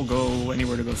range. I will go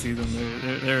anywhere to go see them.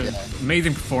 They're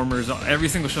amazing performers. Every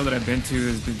single show that I've been to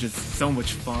has been just so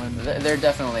much fun. They're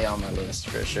definitely on my list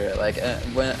for sure. Like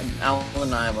when Alan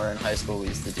and I were in high school, we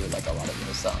used to do like a lot of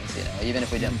those songs. You know, even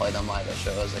if we didn't play them live at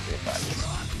shows, like we practiced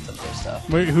some of their stuff.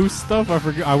 Wait, whose stuff? I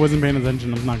forget. I wasn't paying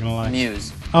attention. I'm not gonna lie.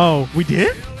 Muse. Oh, we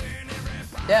did?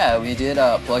 Yeah, we did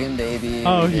Plug-in Baby.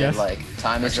 Oh, we did, yes. like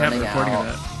Time Is Actually, I have a Running recording Out.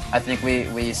 of that. I think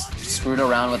we screwed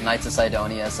around with Knights of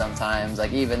Sidonia sometimes.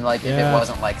 Like even like if Yeah. it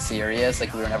wasn't like serious,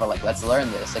 like we were never like let's learn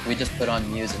this. Like we just put on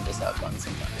Muse and just have fun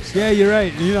sometimes. Yeah, you're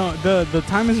right. You know, the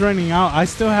time is running out. I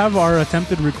still have our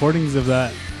attempted recordings of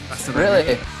that. That's the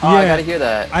Really? Oh, I Yeah. gotta hear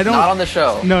that. I don't- Not on the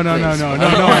show. No, no, no, please. no,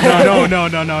 no, no, no,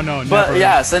 no, no, no. But never.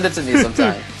 yeah, send it to me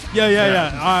sometime.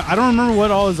 Yeah. I don't remember what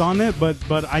all is on it, but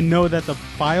I know that the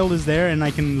file is there and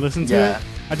I can listen to Yeah.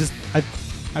 it. I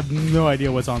have no idea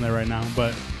what's on there right now,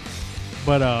 but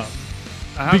I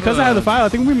have because I have the a- file, I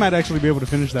think we might actually be able to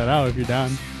finish that out if you're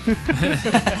down.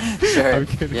 Sure. I'm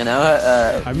kidding. You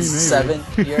know, I mean, maybe.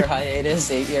 7-year hiatus,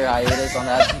 8-year hiatus on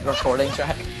that recording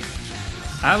track.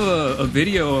 I have a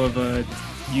video of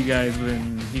you guys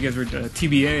when you guys were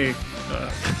TBA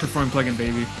performing Plug-in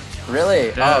Baby. Really?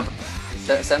 Yeah.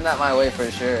 Send that my way for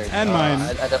sure. And mine.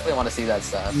 I definitely want to see that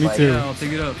stuff. Me like, too. Yeah, I'll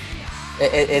take it up.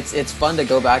 It's fun to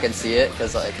go back and see it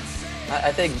because like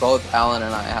I think both Alan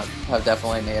and I have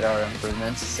definitely made our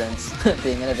improvements since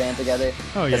being in a band together.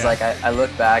 Oh, Because yeah. like I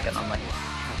look back and I'm like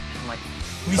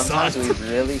We sometimes sucked. we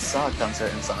really sucked on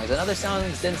certain songs, and other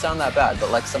songs didn't sound that bad. But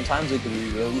like sometimes we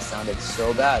really sounded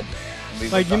so bad. And we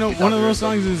Like, you thought- know, we one thought of we those were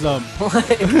songs is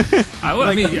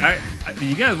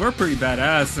You guys were pretty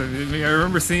badass. I mean, I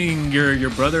remember seeing your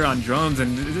brother on drums,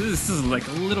 and this is like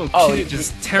a little kid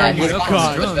just tearing he's it up gotten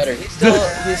on so the much drums.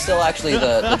 better. He's still actually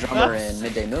the drummer in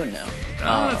Midday Moon now.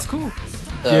 Oh, that's cool.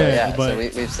 So, Yeah, yeah, but- so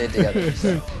we've stayed together.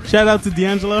 So. shout out to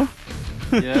D'Angelo.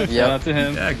 Yeah, shout out to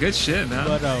him. Yeah, good shit, man.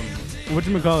 But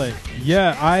whatchamacallit?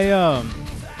 Yeah, I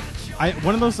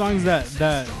one of those songs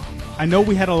that I know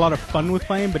we had a lot of fun with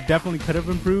playing, but definitely could have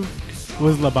improved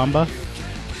was La Bamba.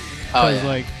 Oh Because yeah.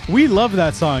 like we love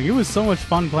that song. It was so much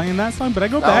fun playing that song. But I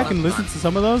go back that's and listen fun. to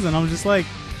some of those, and I'm just like,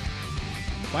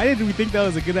 why did we think that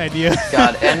was a good idea?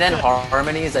 God, and then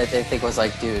harmonies, I think was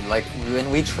like, dude, like when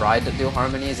we tried to do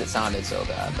harmonies, it sounded so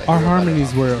bad. Like, Our we were better harmonies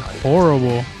off were not even-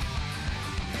 horrible,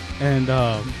 and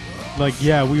like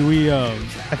yeah, we I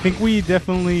think we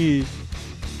definitely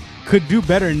could do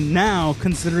better now,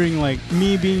 considering like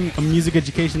me being a music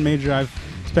education major. I've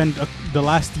spent the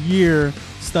last year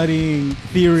studying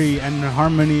theory and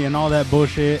harmony and all that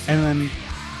bullshit, and then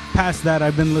past that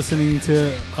I've been listening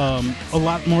to a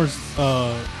lot more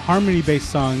harmony based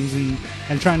songs and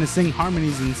trying to sing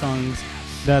harmonies in songs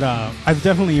that I've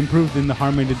definitely improved in the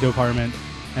harmony department.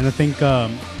 And I think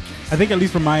at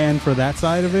least from my end for that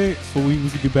side of it, we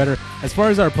could do better. As far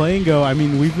as our playing go, I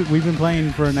mean we've been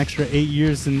playing for an extra 8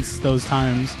 years since those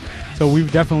times, so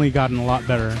we've definitely gotten a lot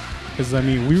better. Because I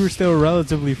mean we were still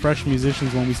relatively fresh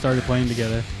musicians when we started playing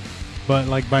together, but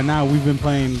like by now we've been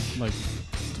playing like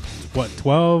what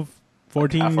 12,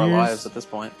 14 half years. our lives at this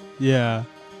point. Yeah.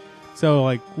 So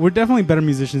like we're definitely better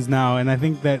musicians now, and I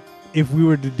think that if we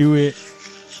were to do it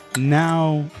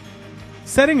now,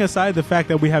 setting aside the fact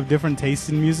that we have different tastes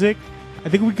in music, I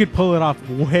think we could pull it off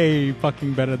way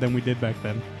fucking better than we did back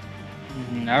then.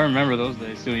 I remember those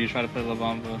days too. When you try to play La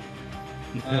Bamba.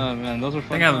 Oh man, those were I fun.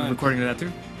 think I have a times. recording of that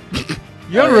too.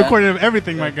 You have Oh, a yeah? recording of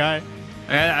everything, my guy.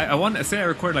 I want to say I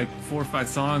recorded like 4 or 5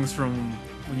 songs from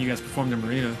when you guys performed in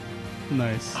Marina.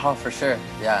 Nice. Oh, for sure.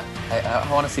 Yeah, I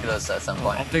want to see those at some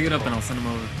point. I'll dig it up and I'll send them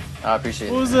over. I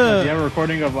appreciate What it. was Do you the? have a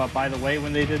recording of By the Way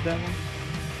when they did that one?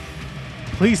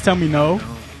 Please tell me no. No.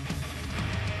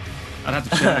 I'd have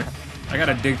to check. I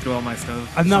gotta dig through all my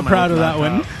stuff. I'm It's not on my proud of old that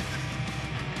one.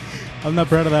 laptop. I'm not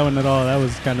proud of that one at all. That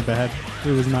was kind of bad.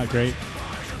 It was not great.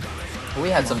 We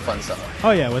had some fun stuff.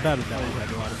 Oh yeah, without a doubt, we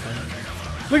had a lot of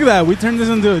fun. Look at that. We turned this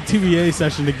into a TBA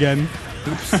session again.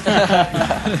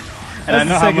 And I That's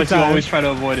know the how second much you time. always try to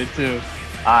avoid it too.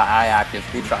 I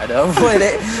actively try to avoid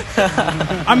it.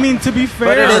 I mean, to be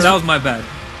fair, it is- That was my bad.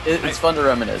 It's fun to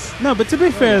reminisce. no, but to be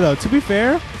fair though,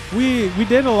 we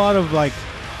did a lot of like,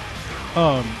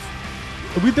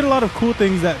 we did a lot of cool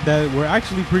things that were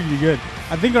actually pretty good.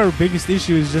 I think our biggest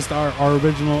issue is just our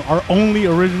only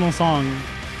original song,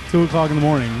 2 o'clock in the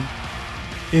morning,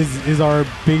 is our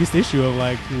biggest issue of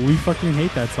like, we fucking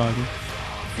hate that song.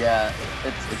 Yeah,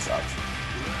 it sucks.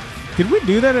 Did we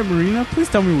do that at Marina? Please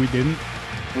tell me we didn't.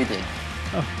 We did.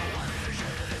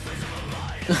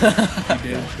 You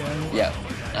did. Yeah.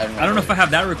 I don't know if I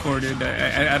have that recorded.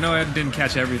 I know I didn't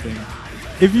catch everything.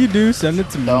 if you do, send it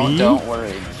to me. Don't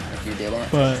worry if you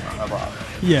didn't. But- it's not a problem.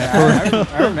 Yeah,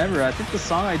 I remember. I think the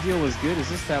song idea was good. It's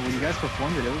just that when you guys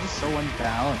performed it, it was just so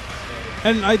unbalanced.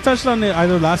 and I touched on it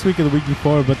either last week or the week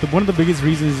before. But one of the biggest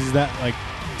reasons is that like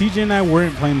DJ and I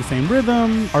weren't playing the same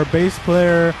rhythm. Our bass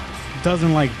player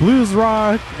doesn't like blues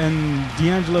rock, and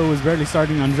D'Angelo was barely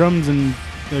starting on drums. And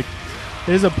like,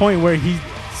 there's a point where he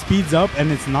speeds up,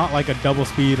 and it's not like a double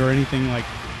speed or anything like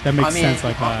that makes sense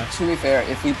like that. To be fair,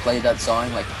 if we played that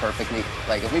song like perfectly,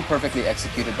 like if we perfectly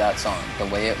executed that song the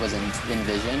way it was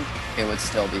envisioned, it would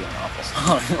still be an awful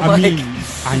song. I mean,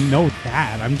 I know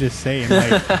that. I'm just saying,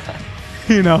 like,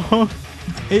 you know,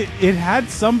 it had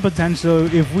some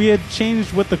potential if we had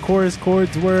changed what the chorus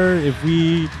chords were, if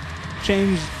we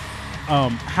changed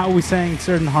how we sang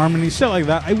certain harmonies, shit like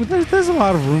that. There's a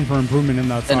lot of room for improvement in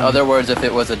that song. In other words, if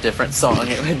it was a different song,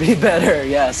 it would be better.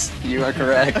 Yes, you are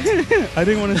correct. I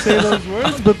didn't want to say those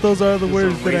words, but those are the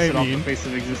words that I Off the mean. face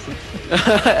of existence.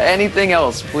 Anything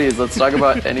else, please? Let's talk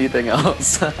about anything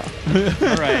else. All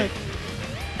right.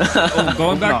 Oh,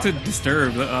 going back to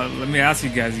Disturbed, let me ask you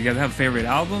guys have a favorite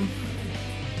album?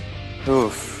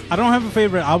 Oof. I don't have a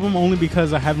favorite album only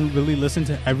because I haven't really listened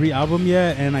to every album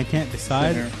yet, and I can't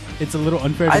decide. Sure. It's a little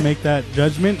unfair to make that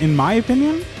judgment, in my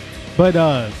opinion. But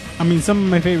I mean, some of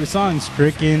my favorite songs: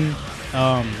 "Stricken,"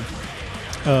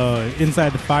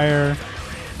 "Inside the Fire,"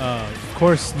 of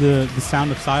course, the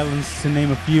 "Sound of Silence," to name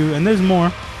a few, and there's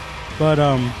more. But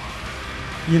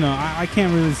you know, I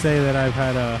can't really say that I've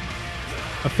had a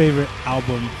favorite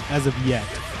album as of yet.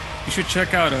 You should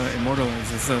check out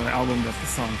Immortalize. It's an album that the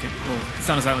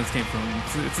Sound of Silence came from.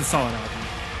 It's a solid album.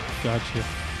 Gotcha.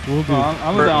 We'll do.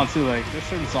 I'm down too. Like, there's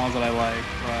certain songs that I like.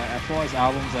 As far as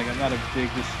albums, like, I'm not a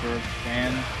big Disturbed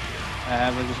fan. I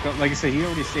have like you said, he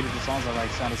already stated the songs I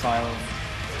like: "Sound of Silence,"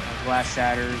 "Glass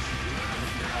Shatters,"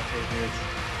 my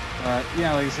favorites.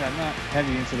 Yeah, like I said, I'm not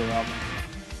heavy into their album.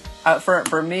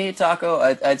 For me, Taco,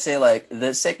 I'd say like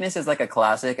The Sickness is like a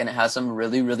classic, and it has some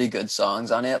really, really good songs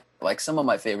on it. Like some of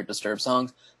my favorite Disturbed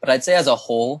songs. But I'd say as a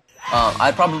whole,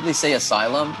 I'd probably say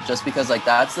Asylum, just because like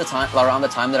that's the time around the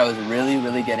time that I was really,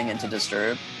 really getting into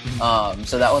Disturbed.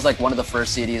 So that was like one of the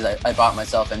first CDs I bought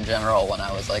myself in general when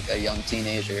I was like a young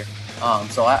teenager.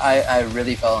 So I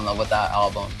really fell in love with that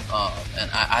album.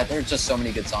 And there's just so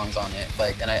many good songs on it.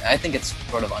 Like, and I think it's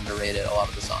sort of underrated, a lot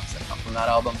of the songs that come from that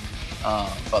album.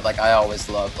 But like I always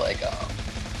loved like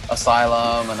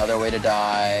Asylum, Another Way to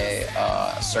Die,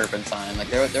 Serpentine. Like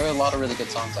there were a lot of really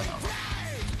good songs on that album.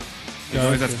 There's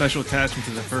always that special attachment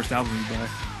to the first album you buy.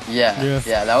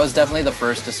 Yeah, that was definitely the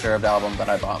first Disturbed album that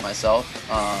I bought myself.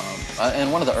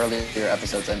 In one of the earlier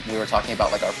episodes, we were talking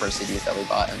about like our first CDs that we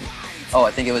bought, and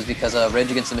I think it was because of Rage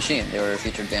Against the Machine. They were a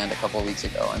featured band a couple of weeks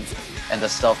ago, and the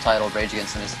self-titled Rage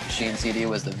Against the Machine CD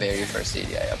was the very first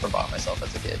CD I ever bought myself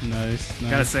as a kid. Nice.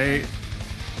 Gotta say,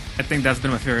 I think that's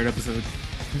been my favorite episode.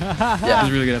 Yeah, It was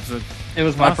a really good episode. It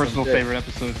was my Awesome. personal favorite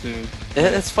episode too.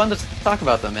 It's fun to talk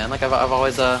about them, man. Like I've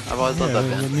always loved that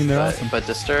band. I mean, they're awesome. But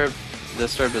Disturbed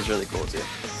is really cool too.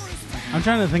 I'm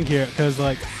trying to think here, because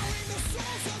like,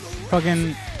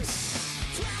 fucking,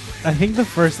 I think the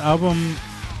first album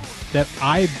that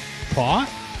I bought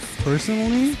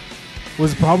personally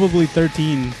was probably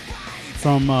 13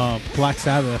 from Black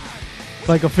Sabbath,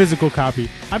 like a physical copy.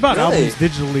 I bought Really? albums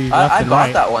digitally left I and bought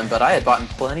right. that one, but I had bought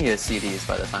plenty of CDs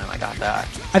by the time I got that.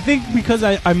 I think because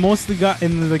I mostly got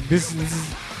in like this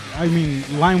is, I mean,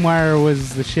 LimeWire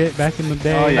was the shit back in the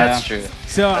day. Oh, yeah. That's true.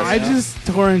 So I true. just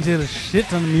torrented a shit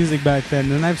ton of music back then,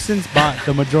 and I've since bought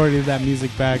the majority of that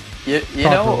music back. You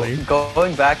Properly. know,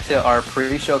 going back to our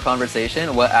pre-show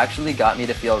conversation, what actually got me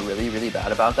to feel really, really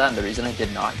bad about that, and the reason I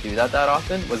did not do that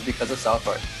often, was because of South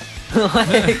Park.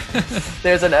 Like,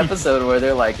 there's an episode where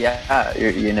they're like, yeah,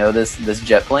 you know this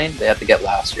jet plane, they have to get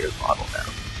last year's model now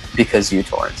because you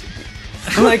torrented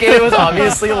me. Like, it was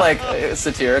obviously like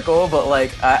satirical, but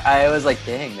like I was like,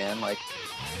 dang, man, like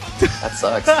that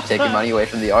sucks, taking money away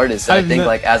from the artist. And I think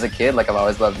like as a kid, like I've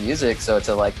always loved music, so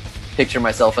to like picture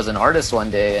myself as an artist one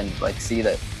day and like see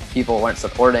that people weren't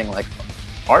supporting like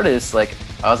artists, like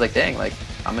I was like, dang, like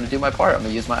I'm gonna do my part. I'm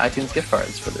gonna use my iTunes gift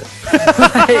cards for this.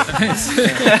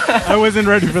 I wasn't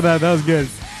ready for that. That was good.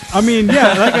 I mean,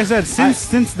 yeah, like I said,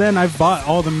 since then I've bought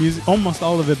all the music, almost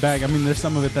all of it back. I mean, there's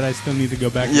some of it that I still need to go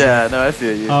back to. Yeah, no, I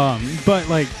feel you. But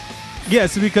like, yeah,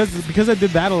 so because I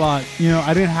did that a lot, you know,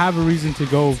 I didn't have a reason to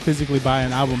go physically buy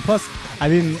an album. Plus, I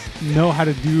didn't know how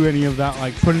to do any of that,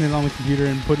 like putting it on the computer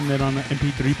and putting it on an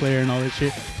MP3 player and all that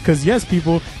shit. Because yes,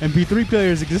 people, MP3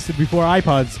 players existed before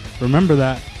iPods. Remember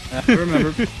that. I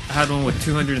remember. I had one with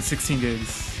 216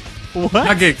 gigs. What?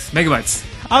 Not gigs, megabytes.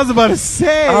 I was about to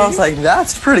say. I was like,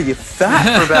 that's pretty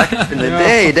fat for back in the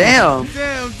day. Damn.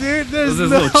 Damn, dude. There's Those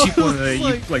no, little cheap ones that it's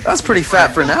you like. That's pretty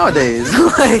fat for nowadays.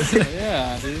 Like,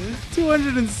 Yeah, dude.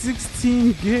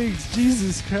 216 gigs.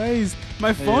 Jesus Christ.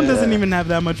 My phone Yeah. doesn't even have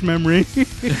that much memory. My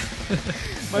yeah,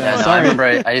 phone- no, I sorry.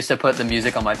 remember I used to put the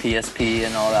music on my PSP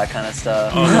and all that kind of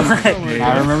stuff. Oh, my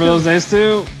I remember those days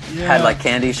too. Yeah. Had like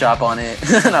Candy Shop on it,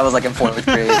 and I was like in 4th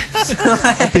grade.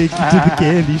 Take you to the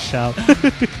candy shop.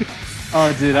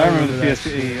 Oh, dude, I remember the remember that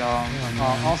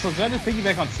PSP. Also, trying to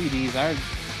piggyback on CDs,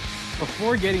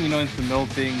 before getting into the mill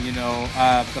thing,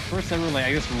 the first ever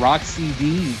rock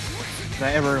CD that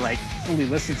I ever fully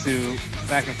listened to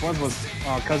back and forth was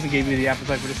cousin gave me the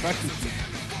Appetite for Destruction CD.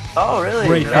 Oh, really?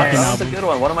 Great that fucking was album. a good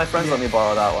one. One of my friends let me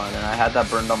borrow that one, and I had that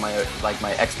burned on my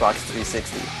my Xbox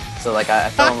 360. So I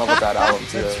fell in love with that album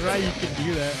too. That's right, you can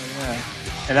do that. Yeah.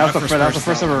 And that was My the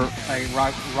first album.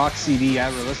 ever rock CD I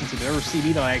ever listened to. The ever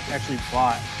CD that I actually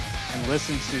bought and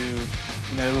listened to,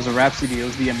 it was a rap CD. It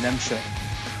was the Eminem Show.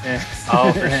 And,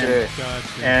 Oh, for sure.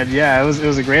 Gotcha. And yeah, it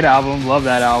was a great album. Love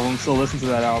that album. Still listen to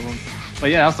that album. But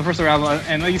yeah, that's the first ever album.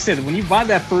 And like you said, when you buy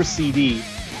that first CD,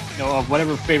 of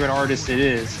whatever favorite artist it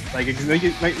is, like I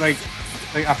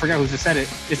forgot who just said it.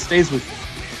 It stays with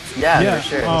you. Yeah, for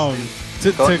sure.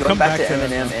 To Going come back to that,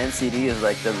 Eminem and CD is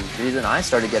the reason I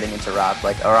started getting into rap.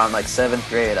 Around 7th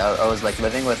grade, I was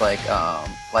living with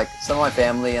some of my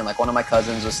family, and one of my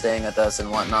cousins was staying with us and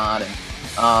whatnot,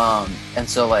 and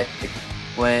so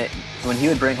when he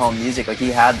would bring home music, he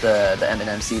had the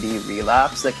Eminem CD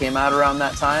Relapse that came out around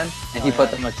that time, and he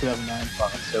put them 2009.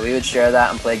 so we would share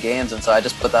that and play games, and so I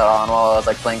just put that on while I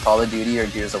was playing Call of Duty or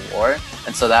Gears of War,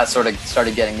 and so that sort of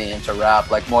started getting me into rap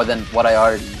more than what I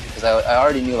already knew, because I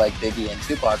already knew Biggie and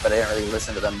Tupac, but I didn't really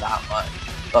listen to them that much.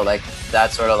 But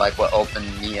that's sort of what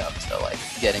opened me up to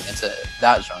getting into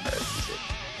that genre of music.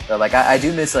 So I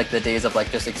do miss the days of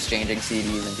just exchanging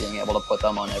CDs and being able to put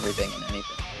them on everything and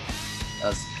anything.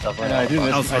 That's definitely Yeah, I do fun.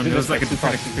 miss- That was fun. I did It was miss a Tupac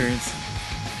different CD. experience.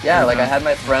 Yeah, I had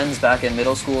my friends back in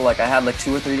middle school. I had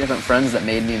 2 or 3 different friends that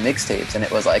made me mixtapes, and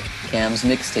it was Cam's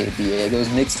mixtape, Diego's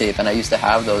mixtape, and I used to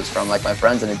have those from my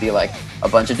friends, and it'd be a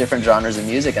bunch of different genres of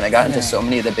music, and I got into so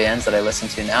many of the bands that I listen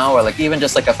to now, or even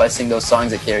just if I sing those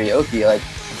songs at karaoke,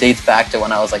 dates back to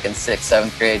when I was in 6th,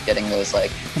 7th grade, getting those my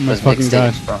those fucking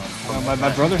mixtapes God. from. My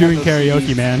brother Doing had those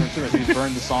karaoke, CDs, man. for sure. He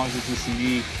burned the songs into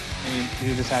CD, and he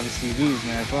would just have his CDs,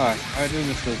 man. Fuck, I do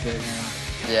miss those days, man.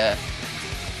 Yeah.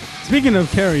 Speaking of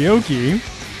karaoke,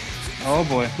 Oh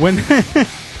boy. when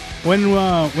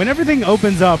when everything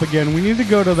opens up again, we need to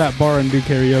go to that bar and do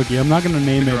karaoke. I'm not gonna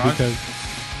name The it Garage? because,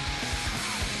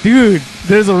 dude,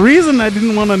 there's a reason I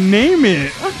didn't want to name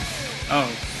it. Oh,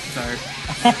 sorry.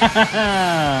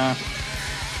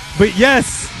 But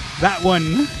yes, that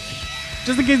one.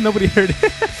 Just in case nobody heard it.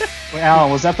 Wait,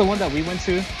 Alan, was that the one that we went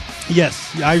to?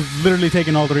 Yes, I've literally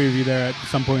taken all 3 of you there at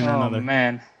some point or Oh another.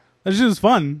 man. That shit was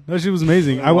fun. That shit was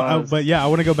amazing. It was. But yeah, I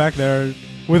want to go back there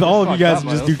with all of you fucked guys up, and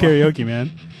man. just It do was fun. karaoke,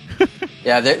 man.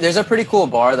 Yeah, there's a pretty cool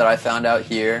bar that I found out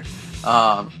here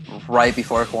right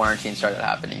before quarantine started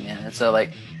happening, man. And so,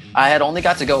 I had only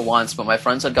got to go once, but my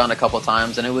friends had gone a couple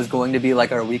times, and it was going to be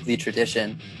our weekly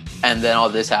tradition, and then all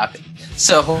this happened.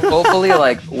 So hopefully,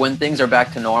 when things are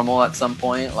back to normal at some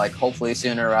point, hopefully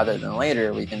sooner rather than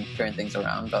later, we can turn things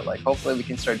around. But hopefully we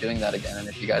can start doing that again. And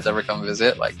if you guys ever come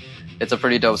visit, it's a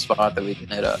pretty dope spot that we can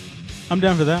hit up. I'm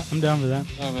down for that.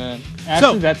 Oh man.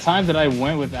 Actually, that time that I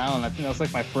went with Alan, I think that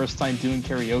was my first time doing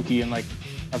karaoke in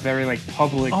a very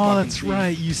public. Oh, fucking that's scene.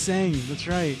 right. You sang. That's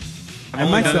right. I I've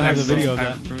might only still done have the that in video of those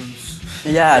that. private rooms.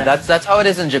 Yeah, that's how it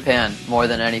is in Japan more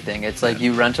than anything. It's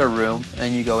you rent a room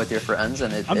and you go with your friends,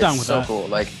 and I'm down it's with so that. cool.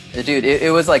 Dude,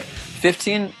 it was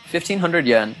 1,500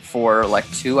 yen for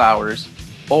 2 hours,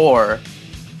 or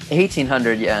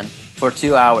 1,800 yen for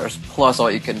 2 hours plus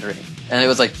all you can drink. And it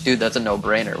was dude, that's a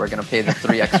no-brainer. We're gonna pay the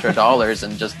 $3 extra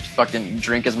and just fucking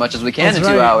drink as much as we can That's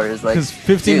in 2 right. hours. Because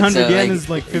 1,500 yen is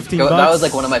 15 bucks. That was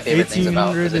one of my favorite things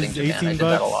about 1,800 visiting is Japan. I 18 did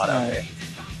that a bucks. lot out Right. there.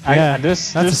 Yeah,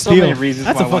 There's that's a so many steal. reasons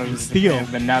That's why a I wanted fucking to steal.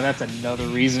 Japan, but now that's another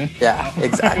reason. Yeah,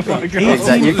 exactly. Oh my God.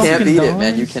 Exactly. You can't beat it,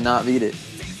 man. $18 You cannot beat it.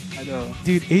 I know.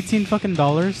 Dude, 18 fucking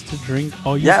dollars to drink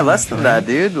all you Yeah, can less than drink? that,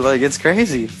 dude. It's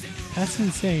crazy. That's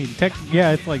insane.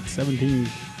 Yeah, it's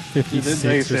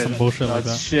 1756 or some bullshit like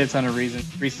that. Shit ton of reason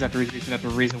after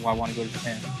reason why I want to go to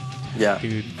Japan. Yeah.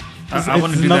 Dude. I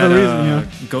want to It's do that another reason, yeah.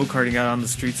 go-karting out on the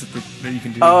streets that you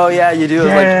can do. Oh yeah, you do.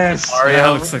 Yes. Mario. Yeah, that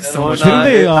looks like so and much whatnot.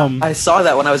 fun. Didn't they, I saw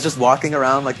that when I was just walking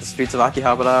around the streets of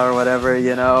Akihabara or whatever,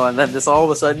 and then just all of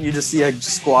a sudden you just see a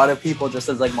squad of people just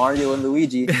as Mario and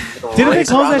Luigi. Didn't they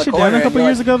close that shit down a couple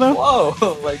years ago, though? Whoa,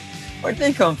 where'd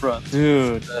they come from?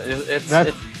 Dude. It's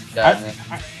That- yeah, man.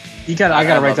 I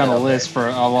gotta write down a love it. list for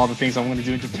all the things I'm gonna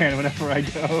do in Japan whenever I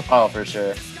go. Oh, for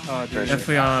sure. Oh, dude. For sure.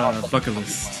 Definitely on a bucket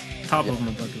list. Top Yeah. of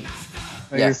my bucket list.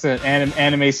 Like Yeah. I said,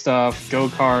 anime stuff, go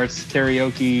karts,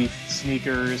 karaoke,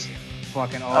 sneakers,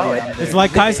 fucking all. Oh, yeah, yeah. I'm there. It's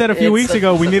like Kai said a few It's weeks such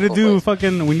ago. a We need to cool do place.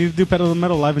 Pedal to the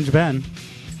Metal live in Japan.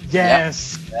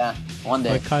 yes. Yeah, one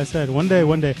day. Like Kai said, one day.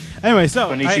 Anyway, so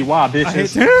Konnichiwa,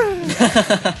 bitches.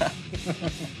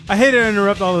 I hate to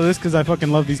interrupt all of this because I fucking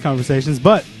love these conversations,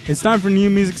 but it's time for new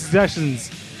music suggestions.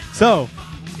 So,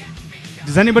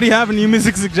 does anybody have a new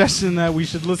music suggestion that we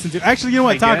should listen to? Actually, you know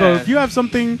what, I Taco, guess. if you have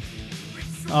something,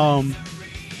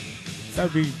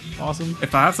 that'd be awesome.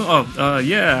 If I have some,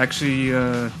 yeah, actually,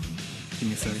 give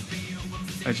me a second.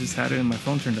 I just had it in my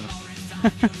phone turned off.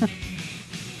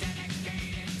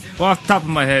 Well, off the top of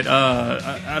my head,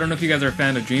 I don't know if you guys are a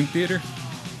fan of Dream Theater.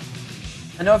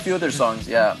 I know a few of their songs.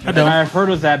 Yeah, I don't. I've heard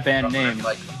of that band name.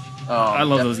 Like, I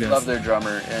love those definitely guys. Love their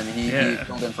drummer, and he Yeah.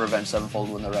 filled in for Avenged Sevenfold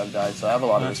when the Rev died. So I have a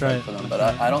lot of That's respect right. for them, but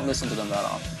I don't listen to them that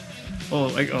often. Oh,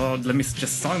 let me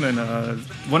just song then.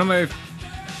 One of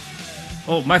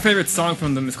my favorite song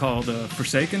from them is called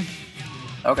Forsaken.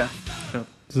 Okay. So,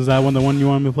 So is that the one you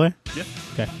want me to play? yeah,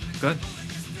 Okay. go ahead.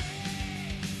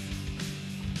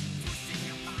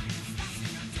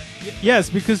 Yes,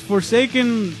 because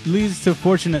Forsaken leads to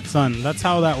Fortunate Son. That's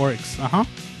how that works. Uh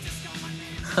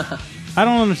huh. I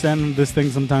don't understand this thing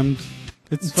sometimes.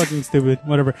 It's fucking stupid.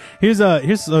 Whatever. So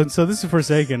this is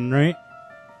Forsaken, right?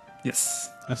 Yes.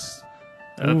 That's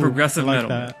Progressive I like metal.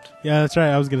 that. Yeah, that's right.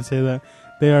 I was gonna say that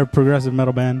they are a progressive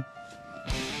metal band.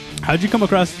 How'd you come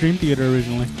across Dream Theater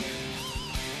originally?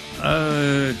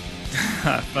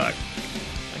 Fuck.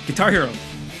 Guitar Hero.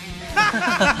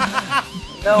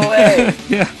 No way.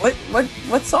 Yeah.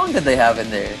 What song did they have in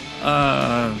there?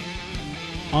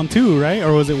 On 2, right?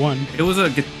 Or was it 1? It was a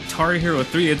Guitar Hero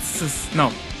 3. It's just,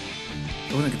 no.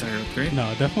 It wasn't Guitar Hero 3.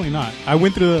 No, definitely not. I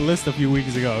went through the list a few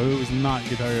weeks ago. It was not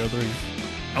Guitar Hero 3.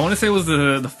 I want to say it was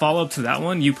the follow up to that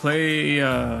one. You play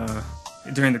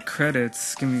during the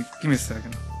credits. Give me a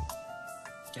second.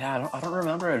 Yeah, I don't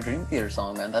remember a Dream Theater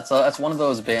song, man. That's one of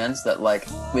those bands that like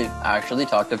we've actually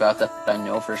talked about that I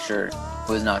know for sure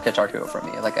was not Guitar Hero for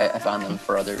me. Like I found them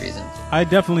for other reasons. I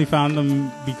definitely found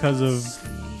them because of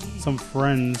some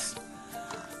friends.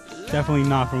 Definitely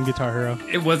not from Guitar Hero.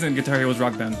 It wasn't Guitar Hero. It was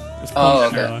Rock Band. It was Oh,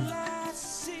 Punk. okay.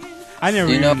 I never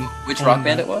Do you know even which owned rock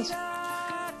band that. it was?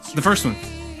 The first one.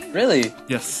 Really?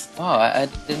 Yes. Oh, I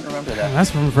didn't remember that. That's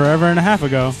from forever and a half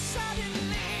ago.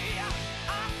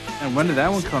 And when did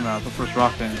that one come out? The first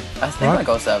rock band. I think like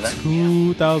 07.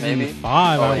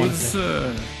 2005, Oh, I wait. would It was say.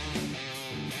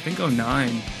 I think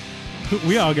 09.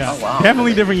 We all got Oh, wow.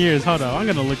 definitely different years. Hold on, I'm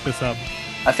gonna look this up.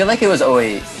 I feel like it was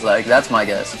 08. Like that's my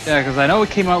guess. Yeah, because I know it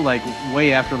came out like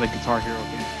way after like Guitar Hero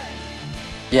came.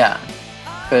 Yeah,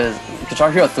 because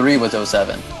Guitar Hero 3 was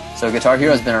 07. So Guitar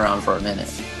Hero has been around for a minute.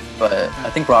 But I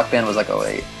think Rock Band was like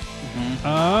 08.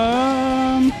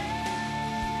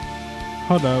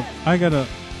 Hold up, I gotta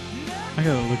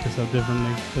look this up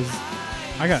differently because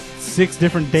I got 6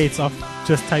 different dates off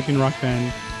just typing Rock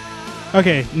Band.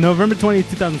 Okay, November 20th,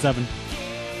 2007.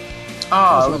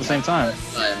 Also at the same time.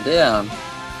 Damn.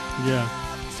 Yeah.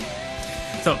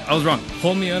 So I was wrong.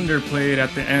 Hold Me Under played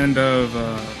at the end of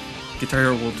Guitar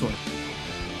Hero World Tour.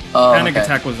 Oh, Panic okay.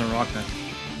 Attack was in Rock Band.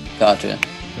 Gotcha.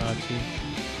 Got you.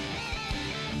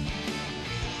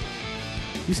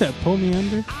 You said pull me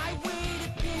under?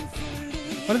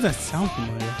 Why does that sound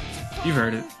familiar? You've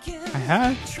heard it. I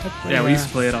had? Yeah, we used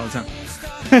to play it all the time.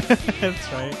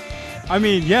 That's right. I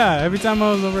mean, yeah, every time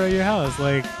I was over at your house,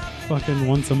 like, fucking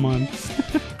once a month.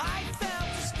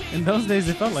 In those days,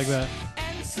 it felt like that.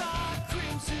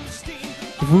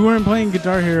 If we weren't playing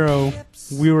Guitar Hero,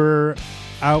 we were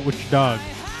out with your dog.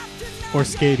 Or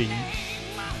skating.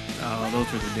 Oh,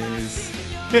 those were the days.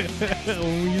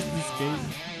 When we used to skate.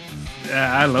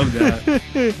 Yeah, I love that.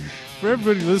 For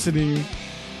everybody listening,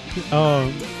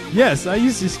 yes, I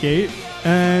used to skate,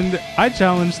 and I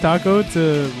challenged Taco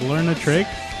to learn a trick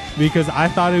because I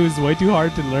thought it was way too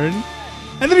hard to learn,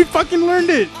 and then he fucking learned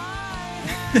it.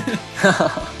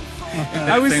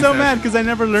 I was so mad because I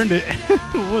never learned it.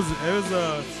 What was it? It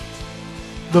was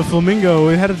the flamingo.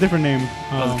 It had a different name.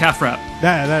 Calf rap.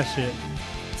 That shit.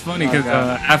 It's funny Oh, because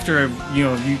God. after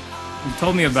you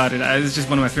told me about it, it's just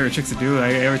one of my favorite tricks to do.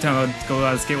 Every time I would go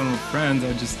out and skate with my friends, I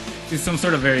would just do some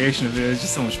sort of variation of it. It's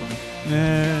just so much fun.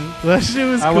 Man, that shit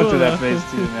was I cool. went through that though.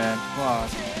 phase too, man. Wow.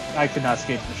 I could not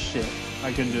skate for shit.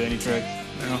 I couldn't do any tricks.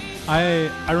 You know?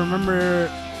 I remember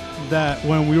that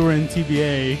when we were in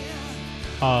TBA,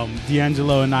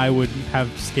 D'Angelo and I would have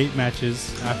skate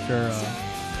matches after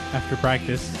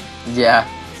practice. Yeah.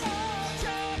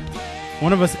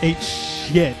 One of us ate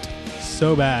shit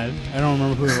so bad. I don't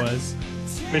remember who it was.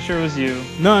 Pretty sure it was you.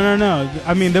 No.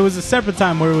 I mean, there was a separate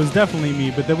time where it was definitely me,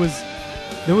 but there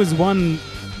was one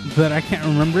that I can't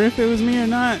remember if it was me or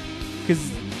not,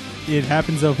 because it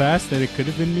happened so fast that it could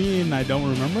have been me, and I don't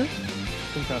remember.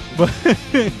 But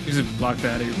You just block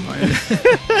that out of your mind.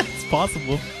 it's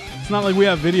possible. It's not like we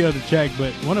have video to check,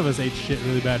 but one of us ate shit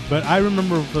really bad. But I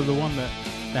remember for the one that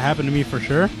happened to me for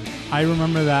sure. I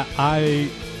remember that I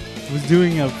was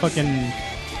doing I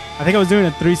think I was doing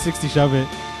a 360 shove it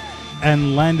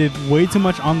and landed way too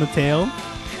much on the tail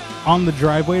on the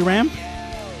driveway ramp.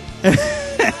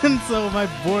 And so my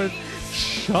board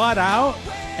shot out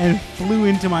and flew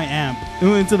into my amp,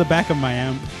 into the back of my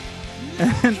amp.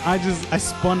 And I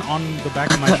spun on the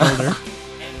back of my shoulder.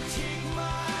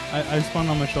 I spun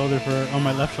on my shoulder on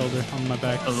my left shoulder, on my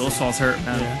back. Oh, those falls hurt,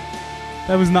 man. Yeah.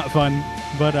 That was not fun.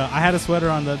 But I had a sweater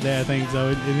on that day, I think, so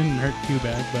it didn't hurt too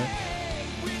bad. But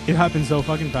it happened so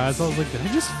fucking fast. I was like, did I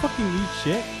just fucking eat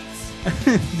shit?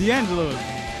 D'Angelo was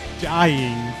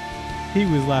dying. He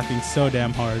was laughing so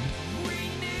damn hard.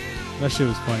 That shit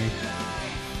was funny.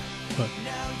 But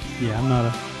yeah, I'm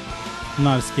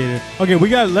not a skater. Okay, we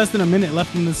got less than a minute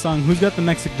left in this song. Who's got the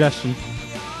next suggestion?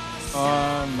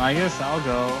 I guess I'll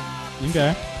go.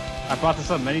 Okay. I brought this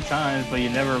up many times, but you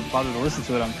never bothered to listen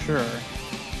to it, I'm sure.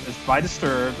 It's by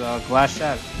Disturbed, Glass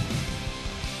Shatter.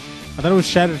 I thought it was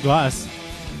Shattered Glass.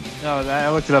 No, I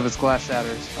looked it up, it's Glass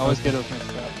Shatters. I always get those mixed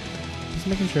up. Just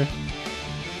making sure.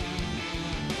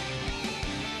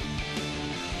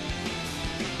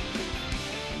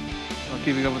 I'm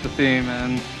keeping up with the theme,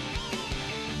 man.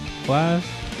 Glass.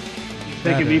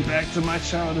 Taking me back to my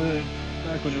childhood,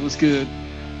 back when it was good.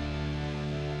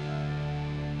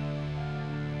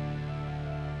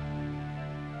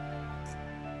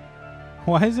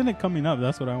 Why isn't it coming up?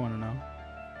 That's what I want to know.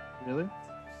 Really?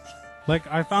 Like,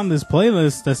 I found this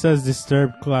playlist that says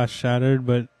Disturbed Glass Shattered,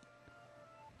 but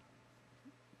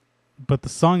the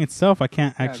song itself I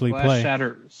can't actually Glass play.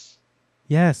 Shatters.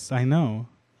 Yes, I know.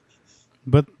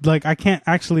 But, like, I can't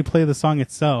actually play the song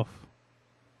itself.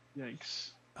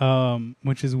 Yikes.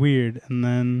 Which is weird. And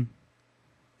then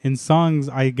in songs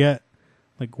I get,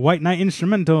 like, White Knight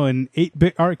Instrumental and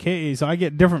 8-Bit Arcade, so I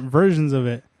get different versions of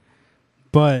it.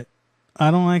 But I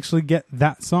don't actually get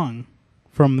that song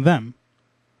from them.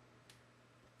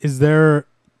 Are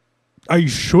you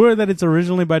sure that it's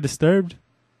originally by Disturbed?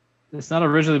 It's not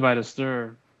originally by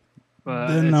Disturbed, but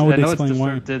Then I I would know it's explain why.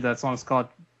 Disturbed did that song. It's called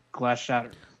Glass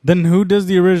Shatter. Then who does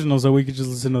the original so we could just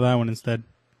listen to that one instead?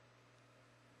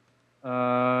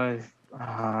 I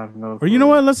have no Or you know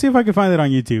what? Let's see if I can find it on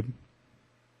YouTube.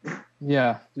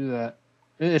 Yeah, do that.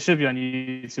 It should be on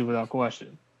YouTube without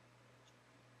question.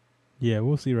 Yeah,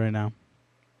 we'll see right now.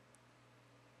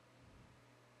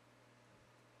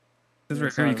 This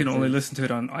right here, you can only listen to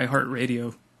it on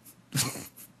iHeartRadio.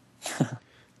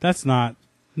 That's not...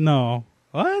 No.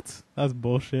 What? That's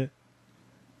bullshit.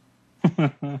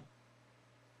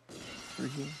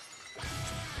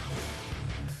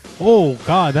 Oh,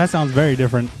 God, that sounds very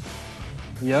different.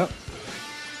 Yep.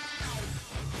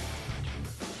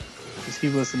 Just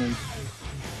keep listening.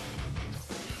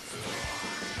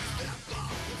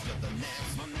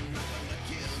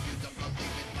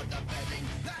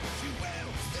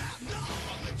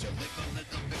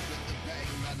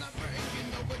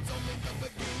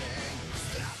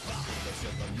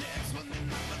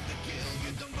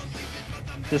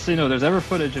 Just so you know, there's ever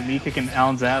footage of me kicking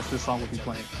Alan's ass, this song will be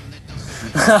playing.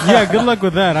 Yeah, good luck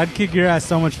with that. I'd kick your ass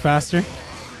so much faster.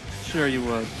 Sure you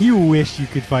would. You wish you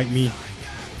could fight me.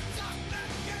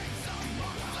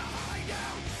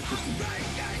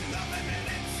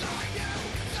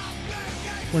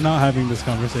 We're not having this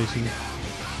conversation.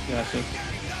 Gotcha.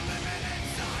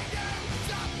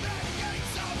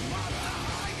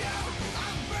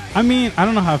 I mean, I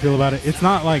don't know how I feel about it. It's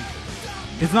not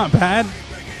bad,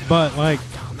 but like,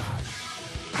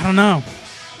 I don't know.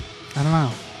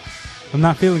 I'm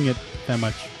not feeling it that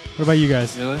much. What about you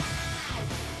guys? Really?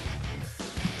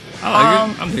 I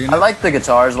like it. I'm digging it. I like the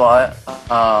guitars a lot,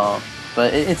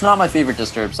 but it's not my favorite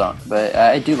Disturbed song. But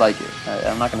I do like it.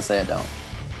 I'm not gonna say I don't.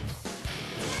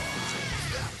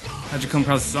 How'd you come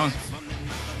across the song?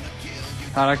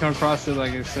 How'd I come across it?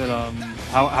 Like I said,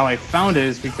 how I found it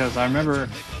is because I remember,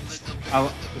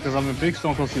 because I'm a big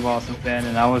Stone Cold Steve Austin fan,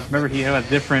 and remember he had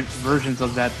different versions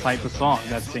of that type of song,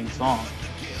 that same song.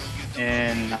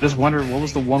 And I just wondered what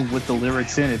was the one with the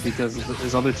lyrics in it, because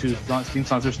his other two theme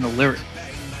songs, there's no lyrics.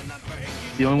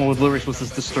 The only one with lyrics was this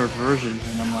Disturbed version,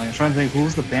 and I'm trying to think who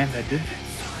was the band that did it.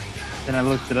 Then I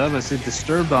looked it up, I said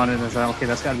Disturbed on it, and I was like, okay,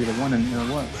 that's got to be the one, and it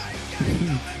was.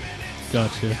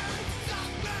 Gotcha.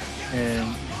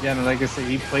 And yeah, man, like I said,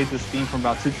 he played this theme from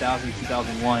about 2000,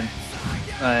 2001.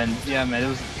 And yeah, man,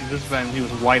 this was when he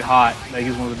was white hot. Like, he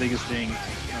was one of the biggest things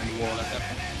in the world at that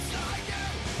point.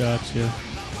 Gotcha.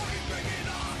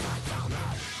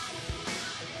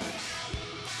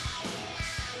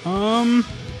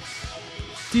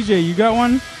 DJ, you got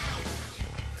one?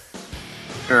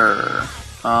 Sure.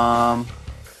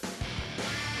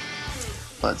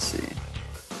 Let's see.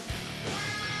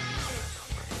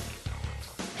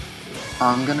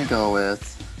 I'm gonna go with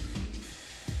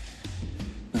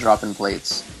Dropping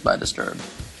Plates by Disturbed.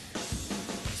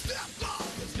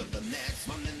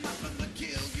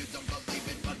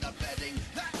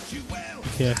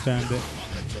 Okay, I found it.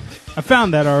 I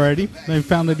found that already. I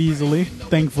found it easily,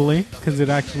 thankfully, because it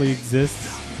actually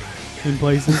exists in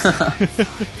places.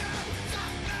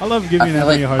 I love giving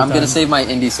Anthony a hard I'm time. gonna save my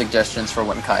indie suggestions for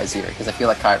when Kai's here, because I feel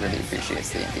like Kai really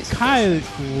appreciates the indie suggestions. Kai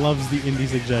loves the indie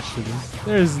suggestions.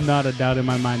 There's not a doubt in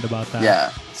my mind about that.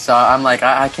 Yeah, so I'm like,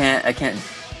 I can't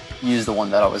use the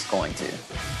one that I was going to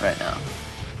right now.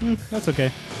 That's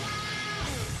okay.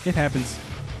 It happens.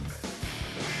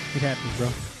 It happens, bro.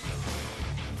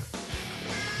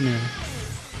 Yeah.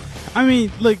 I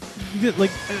mean, like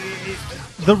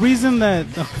the reason that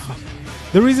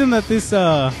this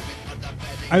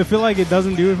I feel like it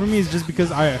doesn't do it for me is just because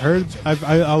I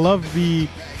love the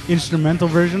instrumental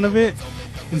version of it,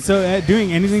 and so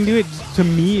doing anything to it, to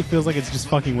me, it feels like it's just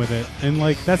fucking with it, and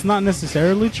like that's not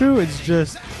necessarily true. It's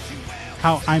just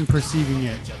how I'm perceiving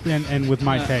it, and with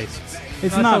my tastes.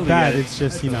 It's not totally bad. get it. It's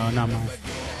just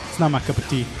it's not my cup of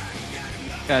tea.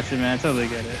 Gotcha, man. I totally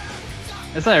get it.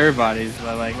 It's not everybody's,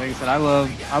 but like I said, I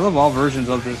love all versions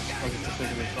of this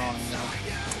particular song. You know?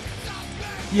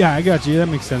 Yeah, I got you. That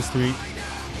makes sense to me.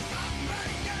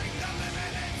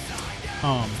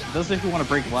 It does make you want to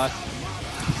break glass.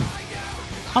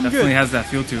 I'm Definitely good. has that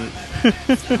feel to it.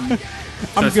 I'm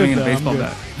Start good. swinging a Though. baseball I'm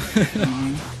good.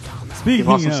 bat. Speaking Give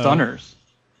off some of, stunners.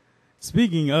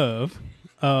 Speaking of,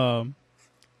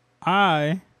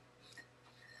 I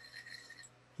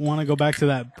want to go back to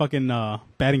that fucking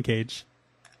batting cage.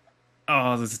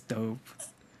 Oh, this is dope.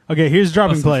 Okay, here's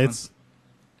dropping so fun. plates.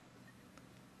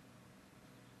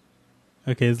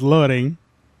 Okay, it's loading.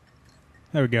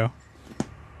 There we go.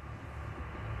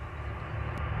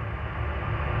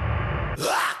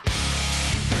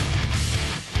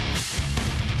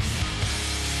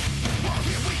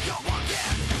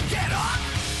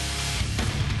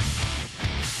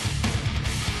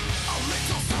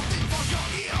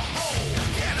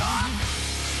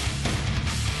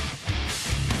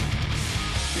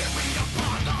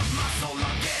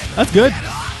 That's good.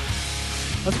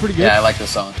 That's pretty good. Yeah, I like this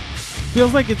song.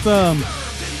 Feels like it's from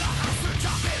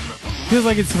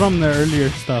the earlier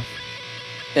stuff.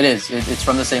 It is. It's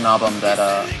from the same album that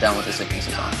Down with the Sickness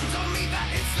is on.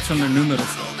 It's from their new metal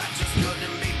stuff.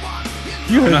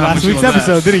 You heard know how last much you week's love that.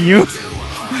 episode, didn't you?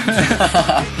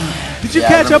 Did you Yeah, I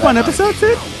catch up remember on that episodes,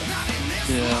 Sid?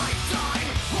 Yeah.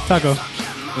 Taco,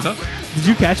 What's up? did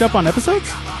you catch up on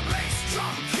episodes?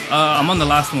 I'm on the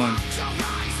last one.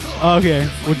 Oh, okay.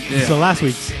 Yeah. So last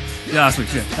week's. Yeah, last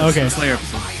week's, yeah. Okay. The Slayer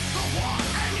episode.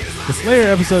 The Slayer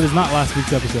episode is not last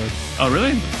week's episode. Oh,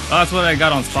 really? Oh, that's what I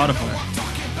got on Spotify.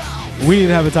 We need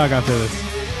to have a talk after this.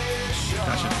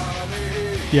 Gotcha.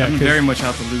 Yeah, I'm very much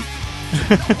out the loop.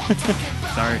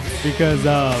 Sorry. because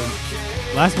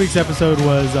last week's episode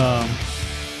was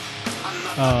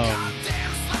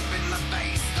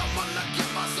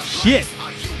shit.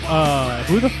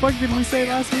 Who the fuck did we say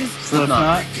last week?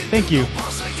 Slipknot. Thank you.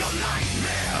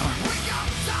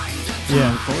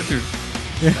 Yeah. Look forward to it.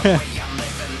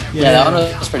 Yeah, that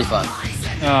one was pretty fun.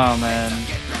 Oh man.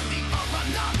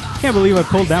 Can't believe I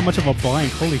pulled that much of a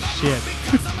blank. Holy shit.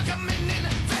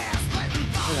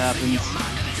 It happens.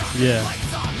 Yeah.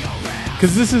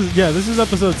 Because this is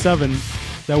episode 7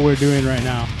 that we're doing right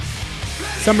now.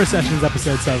 Summer Sessions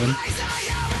episode 7.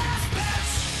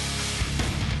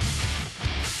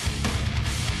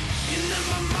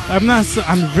 I'm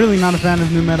really not a fan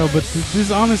of new metal, but this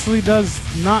honestly does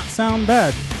not sound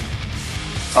bad.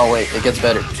 Oh wait, it gets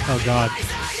better. Oh god.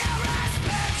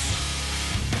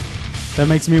 That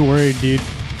makes me worried, dude.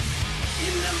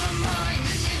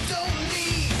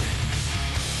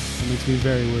 That makes me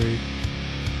very worried.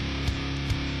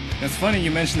 It's funny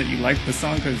you mentioned that you liked the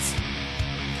song because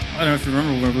I don't know if you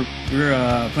remember when we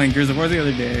were playing Gears of War the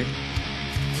other day.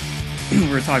 We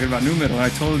were talking about new metal. And I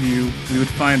told you we would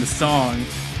find a song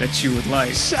that you would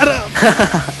like. Shut up!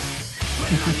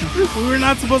 We were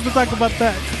not supposed to talk about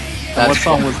that. That's What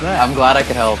song fun. was that? I'm glad I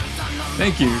could help.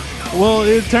 Thank you. Well,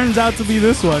 it turns out to be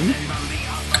this one.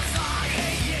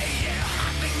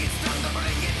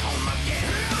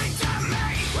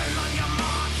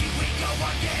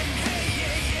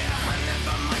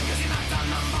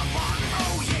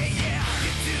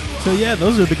 So yeah,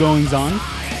 those are the goings on.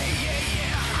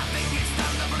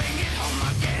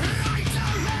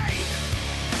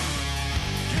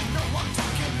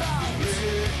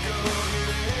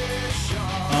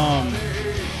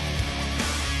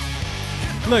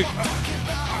 Look,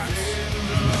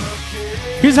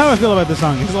 here's how I feel about this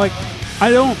song. It's like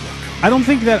I don't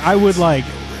think that I would like.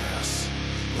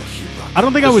 I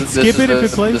don't think I would skip it if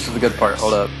it plays. This is the good part.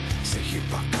 Hold up.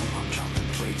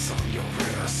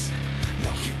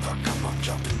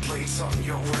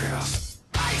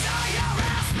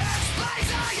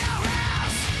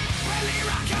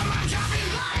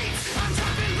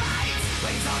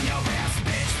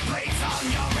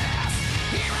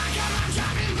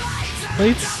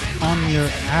 Plates on your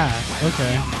ass.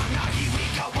 Okay.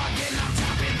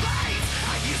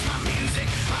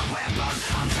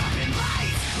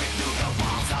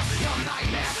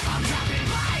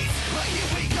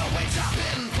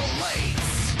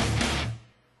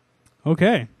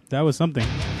 Okay, that was something.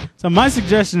 So my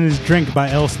suggestion is "Drink" by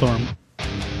L-Storm,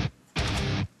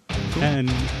 and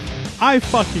I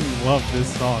fucking love this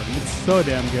song. It's so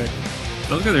damn good.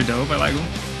 Those guys are dope. I like them.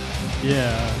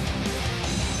 Yeah.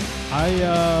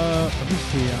 Let me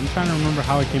see. I'm trying to remember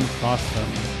how I came across them.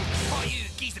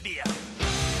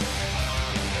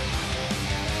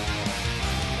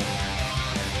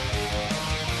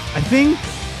 I think.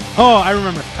 Oh, I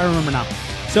remember now.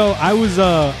 So I was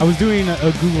doing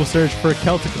a Google search for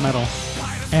Celtic metal,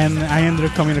 and I ended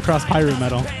up coming across pirate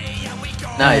metal.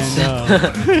 Nice.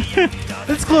 And,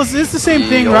 it's close. It's the same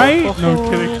thing, right? No I'm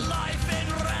kidding.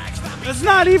 It's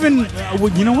not even.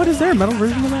 You know what? Is there a metal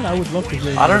version of that? I would love to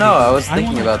hear. I don't know. I was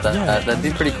thinking about that. Yeah. That'd be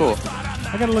pretty cool.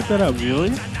 I gotta look that up. Really?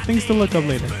 Things to look up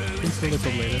later.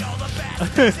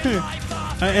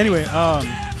 Anyway,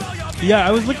 yeah,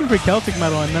 I was looking for Celtic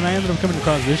metal, and then I ended up coming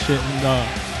across this shit, and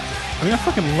I mean, I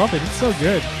fucking love it. It's so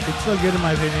good. It's so good in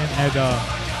my opinion, and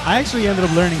I actually ended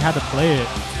up learning how to play it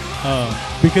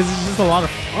because it's just a lot of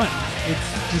fun.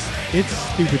 It's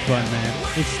stupid fun, man.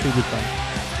 It's stupid fun.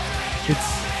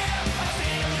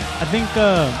 I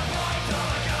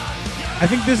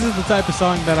think this is the type of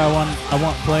song that I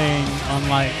want playing on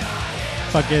like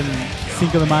fucking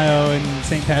Cinco de Mayo and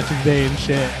St. Patrick's Day and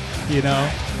shit, you know?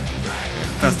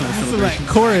 Festival This is celebration.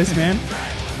 like chorus, man.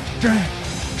 Drink,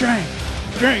 drink,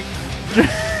 drink, drink.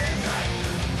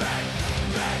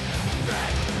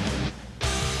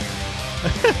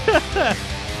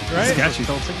 Right? It's catchy.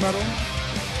 Celtic metal?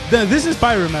 This is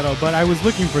pirate metal, but I was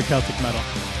looking for Celtic metal.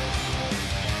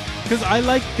 Because I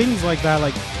like things like that,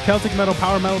 like Celtic metal,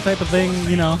 power metal type of thing,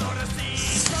 you know.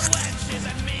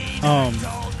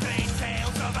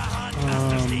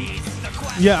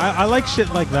 Yeah, I like shit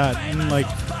like that, and like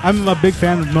I'm a big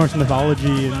fan of Norse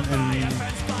mythology,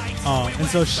 and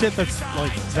so shit that's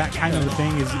like that kind of a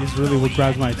thing is really what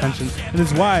grabs my attention, and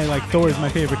it's why like Thor is my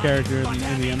favorite character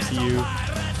in the MCU,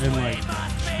 and like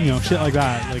shit like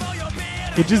that, like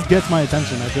it just gets my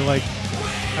attention. I feel like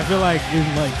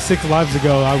in like 6 lives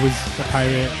ago I was a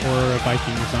pirate or a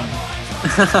Viking or something.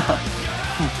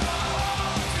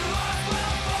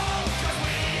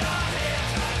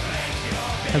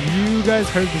 Have you guys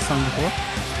heard this song before?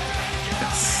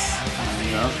 Yes.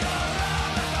 No.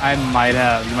 I might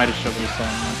have. You might have showed me this song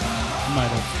one time. You might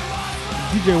have.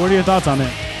 DJ, what are your thoughts on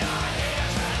it?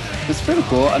 It's pretty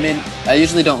cool. I mean, I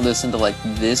usually don't listen to like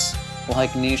this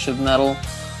like niche of metal,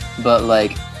 but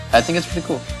like I think it's pretty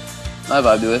cool. I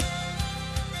vibe to it.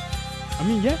 I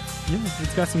mean, yeah,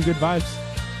 it's got some good vibes.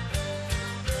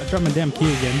 I dropped my damn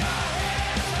key again.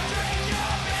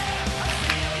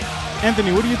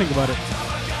 Anthony, what do you think about it?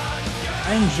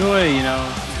 I enjoy,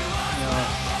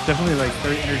 definitely like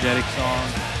very energetic song.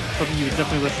 Something you would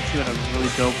definitely listen to at a really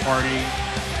dope party.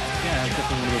 Yeah, it's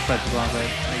definitely one of those types of songs I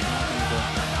enjoy.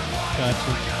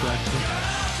 Gotcha.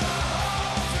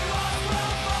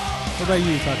 What about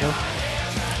you, Taco?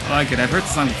 I like it. I've heard the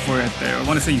song before out there. I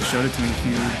want to say you showed it to me a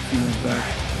few months back.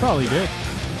 Probably did.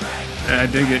 Yeah, I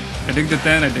dig it. I digged it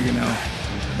then, I dig it now.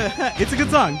 It's a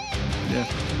good song. Yeah.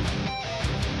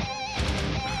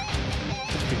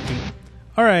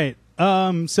 All right.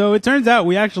 So it turns out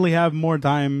we actually have more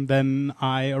time than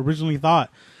I originally thought.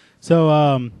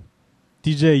 So,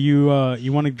 DJ, you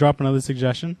want to drop another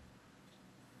suggestion?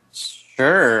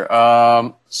 Sure.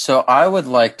 So I would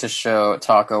like to show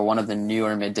Taco one of the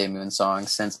newer Midday Moon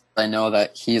songs, since I know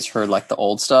that he's heard like the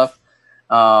old stuff.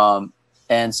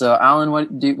 And so, Alan,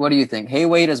 what do you think? Hey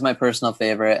Wait is my personal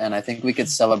favorite, and I think we could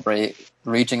celebrate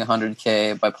reaching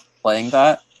 100K by playing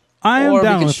that. I am or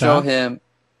down we could with show that. him.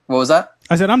 What was that?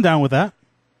 I said I'm down with that.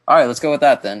 All right, let's go with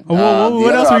that then. Oh,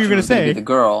 what The else other were you option gonna was gonna say? be The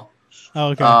Girl. Oh,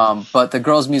 okay. But the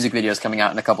girl's music video is coming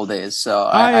out in a couple days, so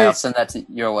I'll send that to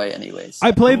your way anyways.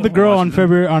 I played the girl on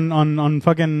February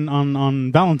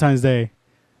on Valentine's Day.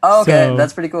 Oh, okay, So-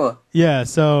 that's pretty cool. Yeah,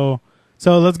 so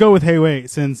let's go with Hey Wait,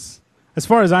 since as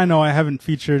far as I know, I haven't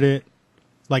featured it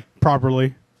like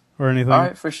properly or anything. All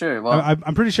right, for sure. Well,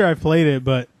 I'm pretty sure I've played it,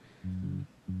 but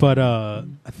I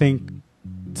think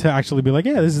to actually be like,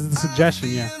 yeah, this is the suggestion.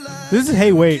 Yeah, this is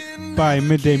Hey Wait by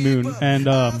Midday Moon, and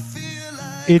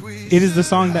it is the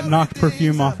song that knocked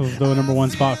Perfume off of the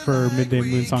 #1 spot for Midday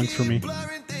Moon songs for me.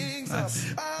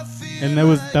 Nice. And that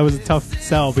was a tough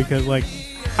sell because like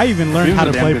I even learned how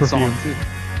to play Perfume.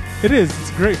 It is. It's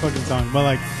a great fucking song. But,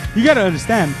 like, you gotta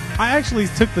understand, I actually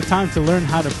took the time to learn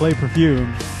how to play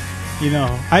Perfume. You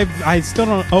know, I still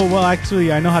don't... Oh, well,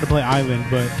 actually, I know how to play Island,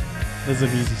 but that's an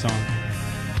easy song.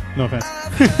 No offense.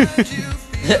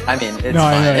 I mean, it's No,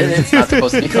 I fine. know. It's not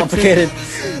supposed to be complicated.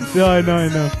 No, I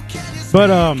know. But,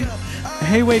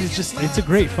 Hey Wait is just... It's a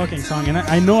great fucking song. And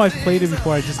I know I've played it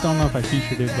before. I just don't know if I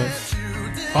featured it, but...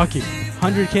 Fuck it.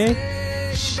 100K?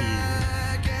 Shit.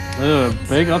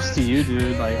 Big ups to you,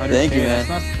 dude. Like, 100K, Thank you, man.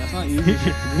 That's not easy.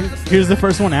 Here's the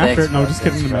first one after Thanks, it. No, bro. just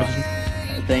kidding. Thanks, bro.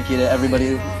 Imagine. Thank you to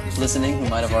everybody listening who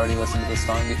might have already listened to this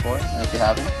song before. And if you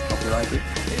haven't, hope you like it.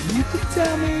 You can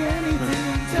tell me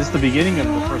anything. This is the beginning of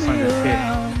the first 100K.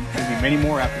 There'll be many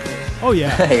more after this. Oh,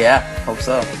 yeah. yeah, hope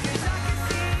so.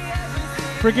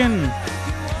 Freaking,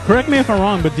 correct me if I'm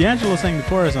wrong, but D'Angelo sang the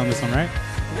chorus on this one, right?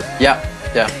 Yeah.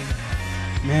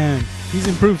 Man, he's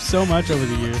improved so much over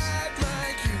the years.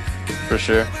 For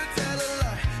sure.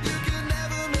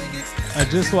 I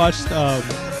just watched our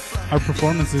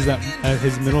performances at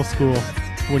his middle school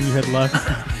when you had left.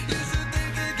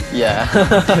 Yeah.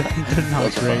 They're not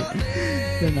Those are great. fun.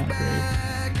 They're not great.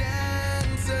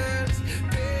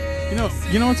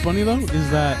 You know what's funny though is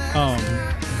that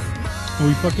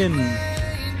we fucking.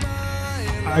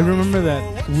 I remember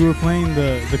that we were playing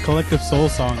the Collective Soul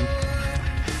song,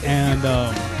 and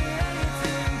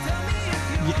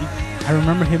I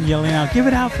remember him yelling out, "Give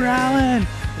it out for Alan!"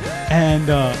 And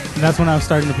that's when I was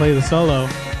starting to play the solo.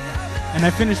 And I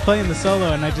finished playing the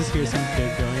solo, and I just hear some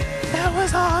kid going, "That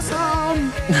was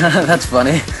awesome!" That's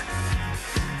funny.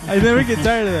 I never get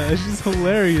tired of that. It's just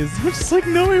hilarious. I'm just like,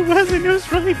 no, it wasn't. It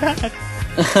was really bad.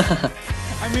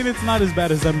 I mean, it's not as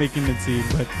bad as I'm making it seem,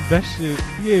 but that shit,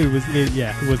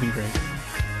 it wasn't great.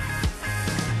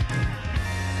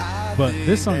 But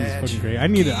this song is fucking great. I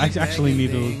actually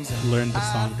need to learn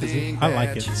this song because I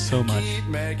like it so much.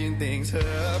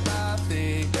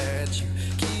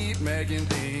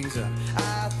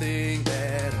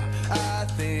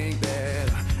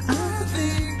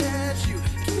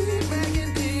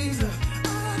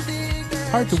 It's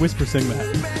hard to whisper sing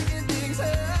that.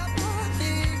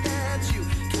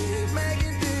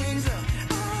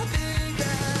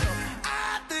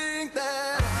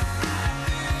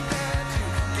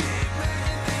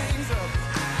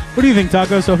 What do you think,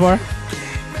 Taco, so far?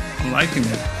 I'm liking it.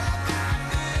 It's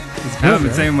I good, haven't been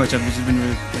right? saying much. I've just been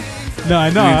really, No, I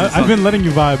know. Really good I've been song. letting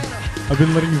you vibe.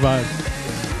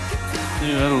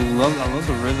 Dude, I love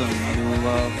the rhythm. I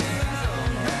love.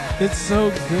 It's so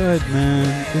good,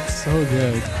 man. It's so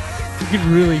good. You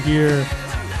can really hear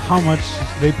how much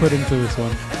they put into this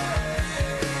one.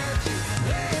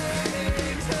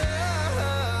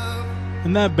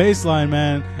 And that bass line,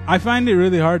 man. I find it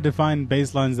really hard to find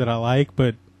bass lines that I like,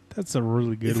 but that's a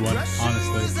really good one,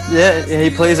 honestly. Yeah, he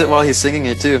plays it while he's singing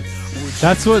it too.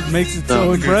 That's what makes it so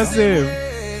Oh, impressive.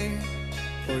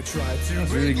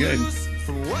 That's really good.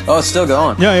 Oh, it's still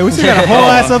going. Yeah, we still got a whole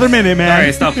ass other minute, man.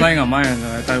 Sorry, stop playing on my end.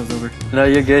 I thought it was over. No,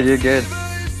 you're good. You're good.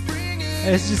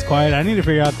 It's just quiet. I need to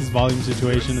figure out this volume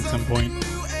situation at some point.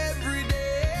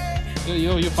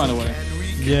 You'll find a way.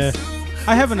 Yeah,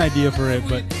 I have an idea for it,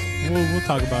 but we'll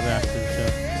talk about it after the show.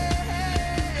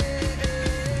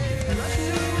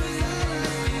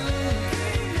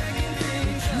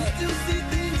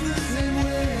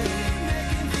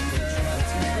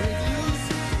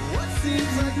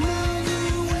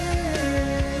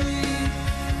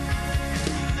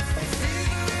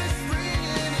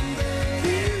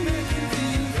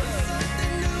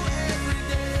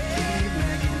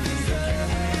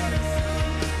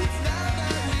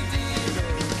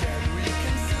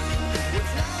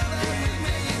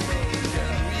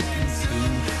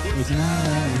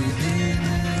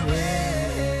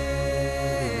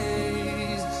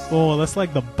 Oh, that's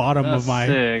like the bottom That's of my.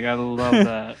 sick. I love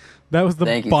that. That was the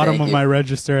Thank you, bottom thank of you. my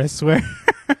register. I swear.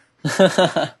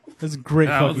 That's a great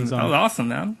That fucking was song. awesome,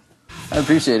 man. I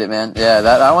appreciate it, man. Yeah,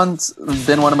 that one's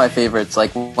been one of my favorites.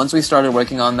 Like, once we started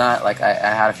working on that, like, I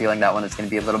had a feeling that one is going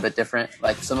to be a little bit different.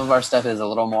 Like, some of our stuff is a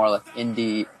little more, like,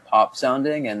 indie pop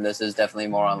sounding, and this is definitely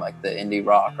more on like the indie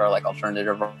rock or like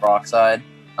alternative rock side.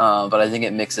 But I think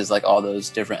it mixes like all those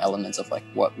different elements of like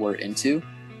what we're into,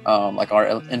 like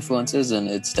our influences, and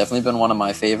it's definitely been one of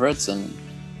my favorites. And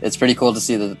it's pretty cool to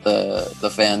see that the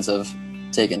fans have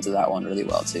taken to that one really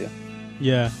well too.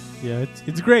 Yeah,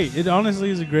 it's great. It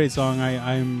honestly is a great song.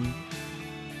 I'm.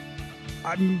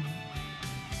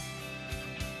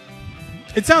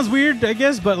 It sounds weird, I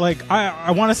guess, but like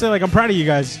I want to say like I'm proud of you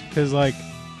guys because like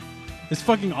it's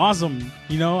fucking awesome.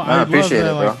 You know, I appreciate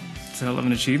it, bro. It's a hell of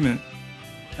an achievement.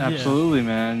 Absolutely,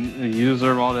 man. You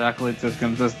deserve all the accolades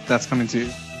that's coming to you.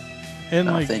 And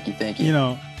Oh, like, thank you. you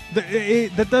know,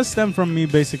 that does stem from me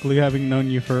basically having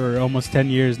known you for almost 10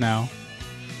 years now.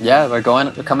 Yeah, we're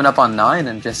coming up on 9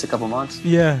 in just a couple months.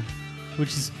 Yeah, which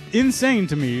is insane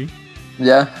to me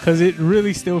Yeah, because it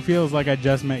really still feels like I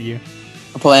just met you.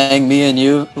 playing me and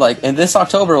you like in this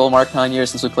October will mark 9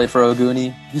 years since we played for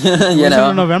Oguni. Was it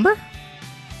in November?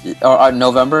 or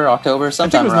November, October,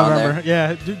 sometime I think it was around November.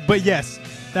 there. Yeah, but yes,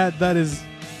 that is.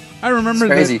 I remember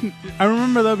It's crazy. that. I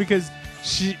remember though because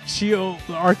she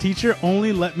our teacher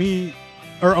only let me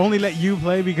or only let you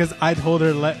play because I told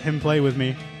her to let him play with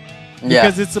me Yeah,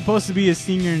 because it's supposed to be a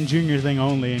senior and junior thing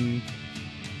only, and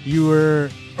you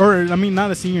were or I mean not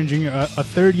a senior and junior, a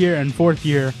third year and fourth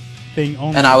year thing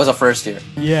only. and I was a first year.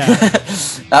 Yeah.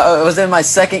 It was in my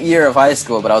second year of high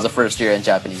school, but I was a first year in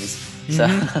Japanese. So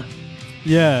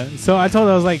Yeah, so I told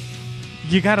her, I was like,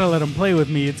 you gotta let him play with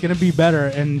me. It's gonna be better.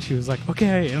 And she was like,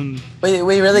 okay. And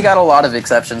we really got a lot of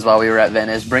exceptions while we were at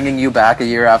Venice. Bringing you back a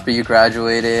year after you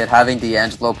graduated, having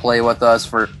D'Angelo play with us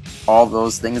for all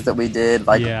those things that we did.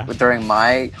 Like Yeah. during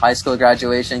my high school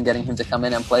graduation, getting him to come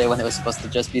in and play when it was supposed to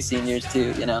just be seniors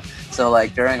too. You know, so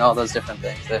like during all those different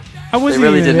things, I wasn't they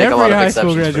really even did at make a lot every of high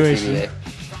school exceptions for graduation. TVA.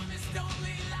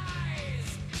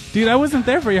 Dude, I wasn't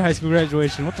there for your high school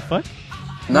graduation. What the fuck?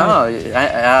 No,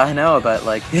 I know, but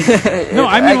like, No,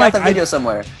 I mean, I got like, the video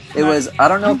somewhere. It was, I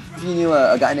don't know if you knew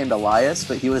a guy named Elias,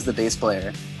 but he was the bass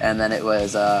player, and then it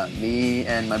was me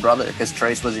and my brother, because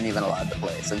Trace wasn't even allowed to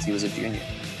play since he was a junior.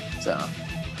 So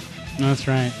That's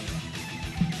right.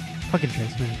 Fucking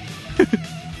Trace, man.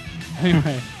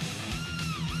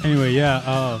 Anyway,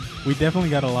 yeah, we definitely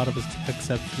got a lot of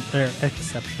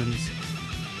exceptions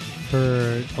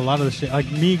for a lot of the shit. Like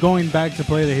me going back to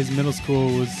play at his middle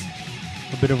school was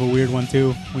a bit of a weird one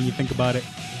too when you think about it.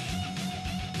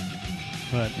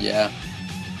 But yeah,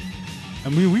 I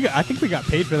mean, I think we got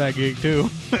paid for that gig too.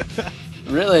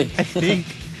 really, I think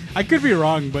I could be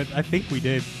wrong, but I think we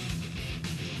did.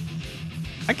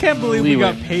 I can't believe we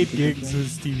got paid gigs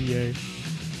as TVA.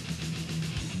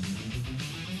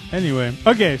 Anyway,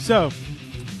 okay, so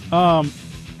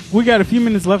we got a few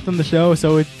minutes left on the show,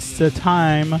 so it's the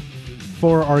time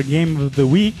for our game of the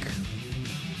week.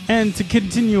 And to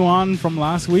continue on from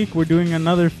last week, we're doing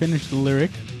another Finish the Lyric.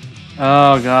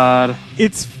 Oh God.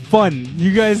 It's fun.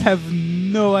 You guys have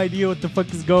no idea what the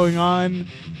fuck is going on,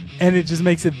 and it just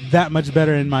makes it that much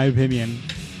better in my opinion.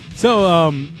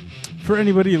 So, for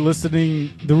anybody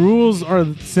listening, the rules are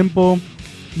simple.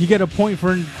 You get a point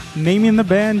for naming the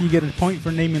band, you get a point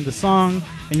for naming the song,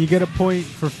 and you get a point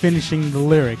for finishing the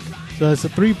lyric. So that's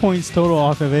 3 points total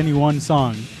off of any one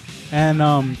song. And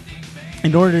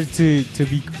in order to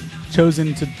be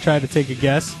chosen to try to take a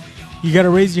guess, you got to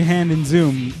raise your hand in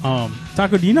Zoom.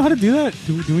 Taco, do you know how to do that?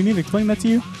 Do we need to explain that to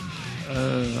you?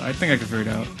 I think I can figure it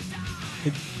out.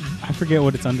 I forget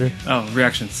what it's under. Oh,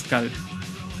 reactions. Got it.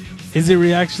 Is it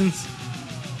reactions?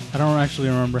 I don't actually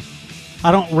remember.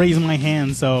 I don't raise my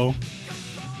hand, so...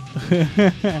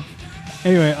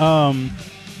 Anyway,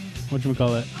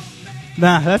 whatchamacallit?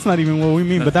 Nah, that's not even what we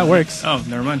mean, but that works. Oh,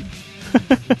 never mind.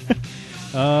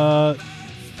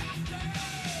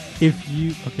 If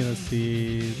you... Okay, let's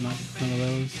see. None of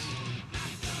those.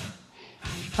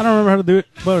 I don't remember how to do it,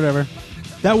 but whatever.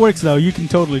 That works, though. You can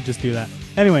totally just do that.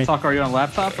 Anyway. Talk, are you on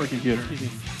laptop or computer?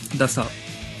 Desktop.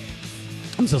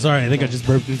 I'm so sorry. I think I just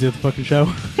burped into the fucking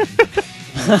show.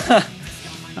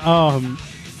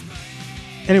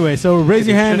 Anyway, so raise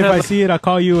your hand if I see it. I'll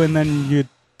call you, and then you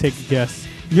take a guess.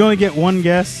 You only get one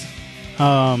guess.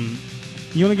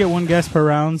 You only get one guess per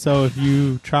round. So if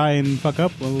you try and fuck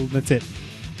up, well, that's it.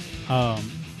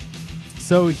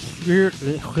 So here,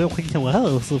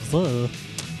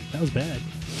 that was bad.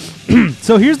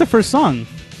 So here's the first song.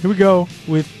 Here we go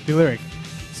with the lyric.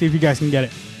 See if you guys can get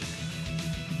it.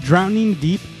 Drowning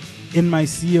deep in my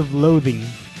sea of loathing,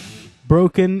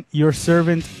 broken, your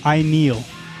servant, I kneel.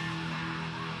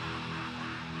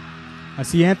 I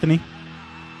see Anthony.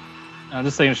 I'm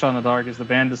just taking a shot in the dark. Is the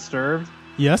band Disturbed?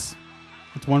 Yes.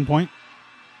 That's 1 point.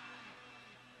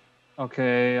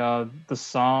 Okay, the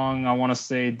song I want to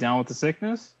say "Down with the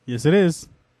Sickness." Yes, it is.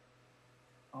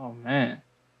 Oh man,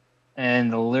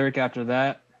 and the lyric after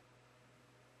that.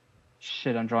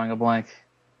 Shit, I'm drawing a blank.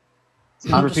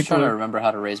 I'm just trying to remember how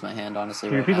to raise my hand, honestly.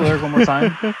 Can you right repeat the now. lyric one more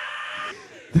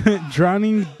time?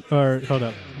 Drowning, or hold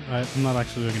up, I'm not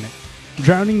actually looking at it.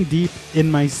 Drowning deep in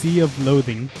my sea of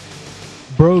loathing,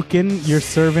 broken your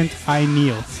servant I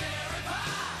kneel.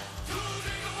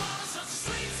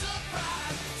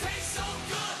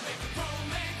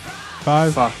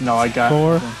 Five, Fuck, no, I got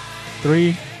 4,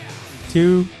 3,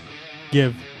 2,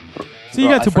 give. So you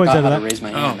Bro, got 2 I points forgot out how of to that. raise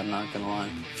my hand. Oh. I'm not gonna lie.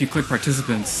 If you click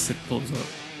participants, it pulls up.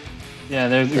 Yeah,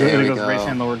 There there we goes go. raise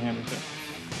hand, lowered hand. Right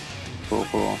there.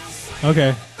 Cool.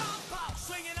 Okay.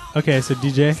 Okay, so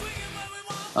DJ,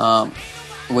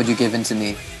 Would you give in to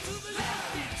me?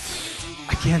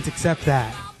 I can't accept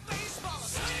that.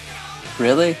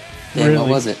 Really? Damn, Really? what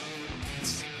was it?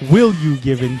 Will you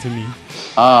give in to me?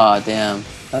 Ah, damn.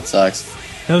 That sucks.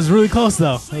 That was really close,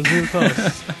 though. That was really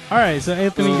close. All right, so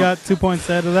Anthony got 2 points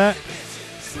out of that.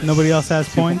 Nobody else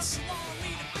has points.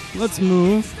 Let's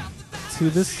move to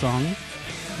this song.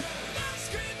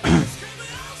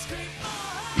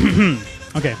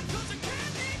 Okay.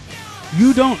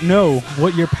 You don't know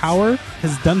what your power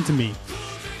has done to me.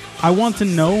 I want to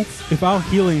know if I'll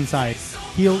heal inside.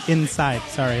 Heal inside.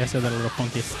 Sorry, I said that a little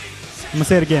funky. I'm gonna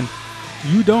say it again.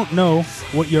 You don't know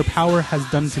what your power has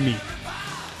done to me.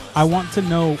 I want to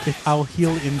know if I'll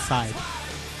heal inside.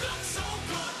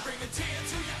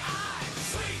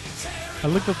 I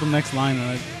looked up the next line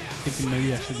and I think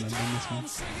maybe I shouldn't have done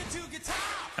this one.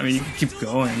 I mean, you can keep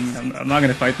going. I'm not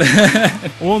gonna fight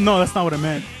that. Well, no, that's not what I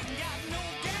meant.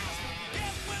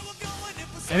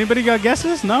 Anybody got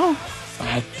guesses? No?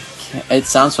 I can't, it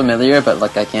sounds familiar, but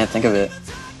like I can't think of it.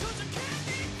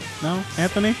 No?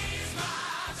 Anthony?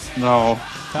 No,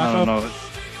 I Taco? don't know.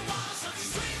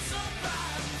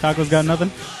 Taco's got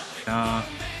nothing? Nah.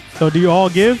 So do you all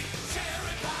give?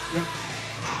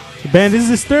 The band is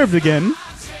disturbed again.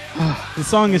 The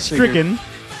song is stricken.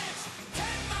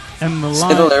 And the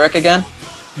Say the line, lyric again.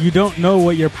 you don't know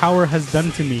what your power has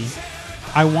done to me.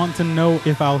 I want to know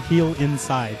if I'll heal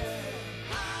inside.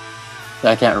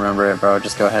 I can't remember it, bro.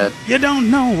 Just go ahead. You don't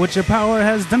know what your power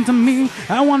has done to me.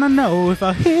 I want to know if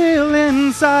I'll heal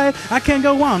inside. I can't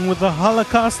go on with the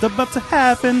Holocaust about to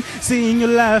happen. Seeing you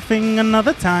laughing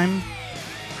another time.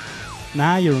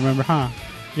 Now you remember, huh?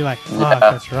 You're like, fuck, Yeah.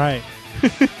 that's right.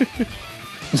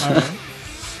 Alright.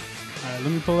 Alright,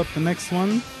 let me pull up the next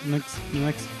one. Next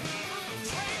one.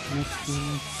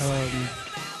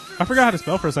 I forgot how to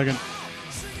spell for a second.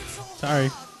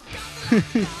 Sorry.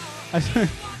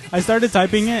 I started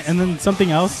typing it and then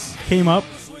something else came up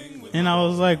and I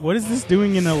was like, what is this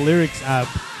doing in a lyrics app?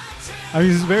 I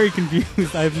was very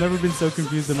confused. I've never been so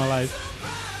confused in my life.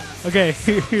 Okay,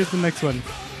 here's the next one.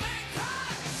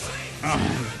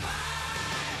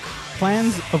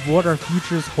 Plans of what our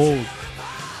futures hold.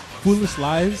 Foolish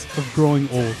lives of growing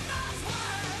old.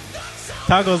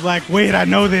 Taco's like, wait, I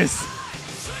know this.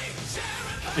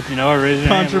 If you know it, raise your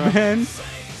hand, bro. Contraband.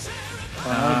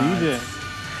 Oh, DJ.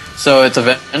 So it's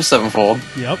Avenged Sevenfold.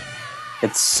 Yep.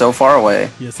 It's so far away.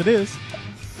 Yes, it is.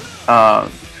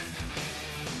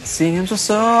 Seems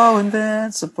so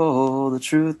invincible. The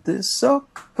truth is so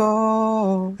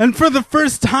cold. And for the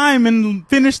first time in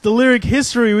Finish the Lyric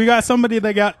history, we got somebody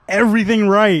that got everything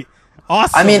right.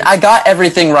 Awesome. I mean, I got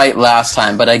everything right last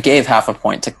time, but I gave half a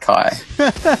point to Kai.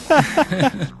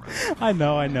 I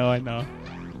know.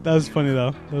 That was funny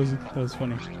though. That was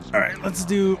funny. All right, let's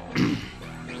do.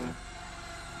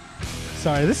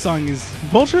 Sorry, this song is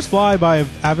 "Vultures Fly" by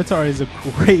Avatar is a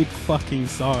great fucking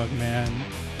song, man.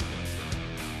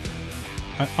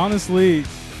 Honestly,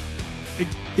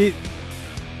 it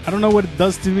I don't know what it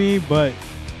does to me, but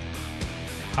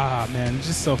man, it's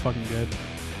just so fucking good.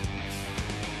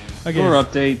 Okay, Score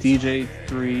update: DJ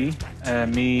 3,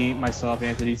 me, myself,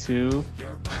 Anthony 2.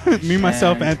 me,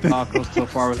 myself, and Anthony. Taco so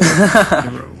far with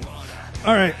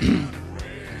All right.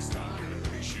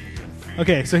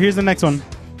 Okay, so here's the next one.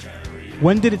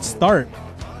 When did it start?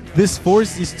 This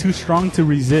force is too strong to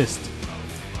resist.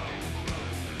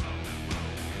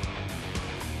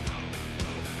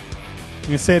 I'm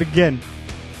gonna say it again.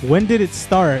 When did it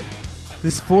start?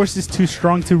 This force is too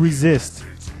strong to resist.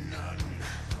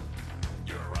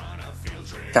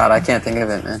 God, I can't think of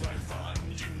it, man.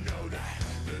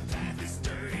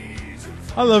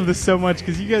 I love this so much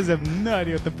because you guys have no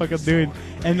idea what the fuck I'm doing.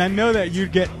 And I know that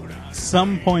you'd get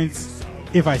some points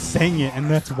if I sang it, and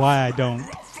that's why I don't.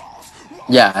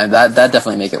 Yeah, and that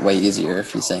definitely make it way easier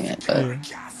if you sing it. But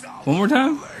Yeah. One more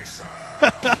time?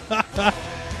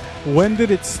 When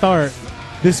did it start?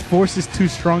 This force is too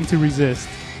strong to resist.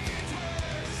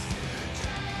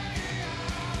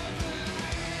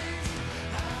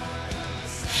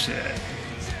 Shit.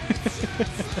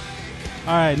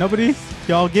 Alright, nobody?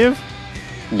 Y'all give?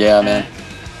 Yeah, man.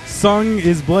 Song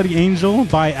is Bloody Angel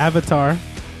by Avatar.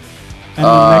 And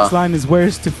the next line is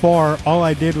Where's Too Far? All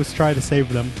I did was try to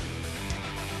save them.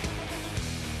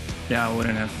 Yeah, I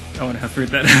wouldn't have figured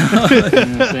that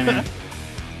out.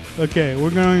 Okay,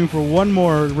 we're going for one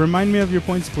more. Remind me of your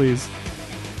points, please.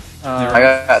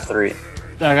 I got 3.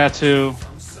 I got 2.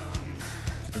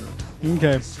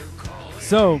 Okay.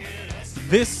 So,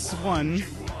 this one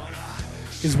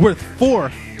is worth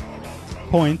 4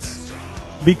 points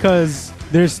because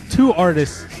there's 2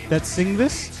 artists that sing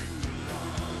this,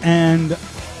 and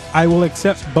I will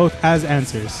accept both as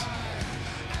answers.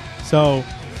 So,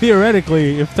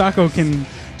 theoretically, if Taco can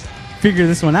figure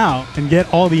this one out and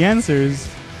get all the answers,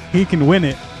 he can win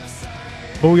it.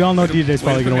 But we all know DJ's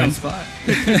probably going to win.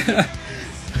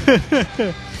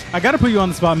 I got to put you on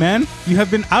the spot, man. You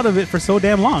have been out of it for so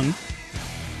damn long.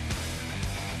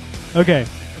 Okay.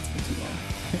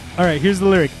 All right, here's the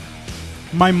lyric.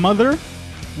 My mother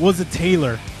was a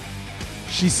tailor.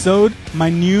 She sewed my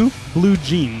new blue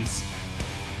jeans.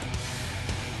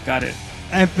 Got it.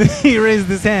 Anthony raised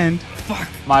his hand. Fuck.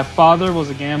 My father was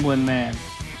a gambling man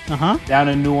Uh-huh. down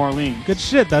in New Orleans. Good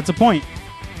shit. That's a point.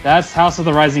 That's House of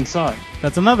the Rising Sun.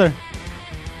 That's another.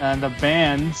 And the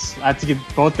bands, I have to give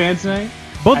both bands a name.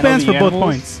 Both I know bands the for both Animals.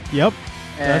 points. Yep.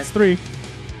 And That's 3.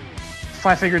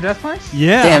 Five Finger Death Punch?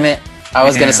 Yeah. Damn it. I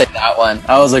was going to Damn. say that one.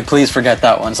 I was like, please forget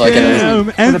that one so I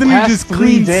Damn. can Anthony For the past just 3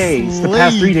 clean days. The slate.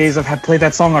 past 3 days I've had played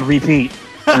that song on repeat.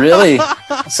 Really?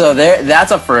 So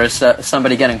that's a first.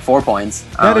 Somebody getting 4 points.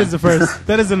 That is the first.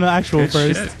 That is an actual Good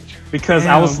first. shit. Because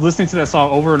Damn. I was listening to that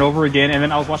song over and over again, and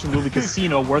then I was watching the movie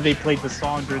Casino where they played the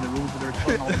song during the rooms where they were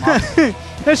killing all the monsters.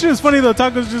 That shit was funny though.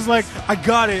 Taco's just like, I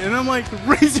got it. And I'm like,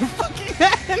 raise your fucking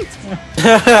hand.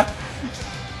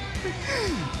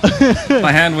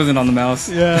 My hand wasn't on the mouse.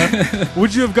 Yeah.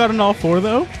 Would you have gotten all 4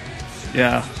 though?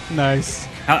 Yeah. Nice.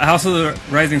 House of the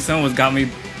Rising Sun was got me.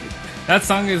 That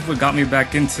song is what got me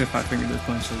back into Five Finger Death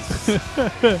Punch.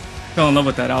 Fell in love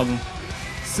with that album.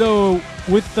 So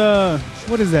with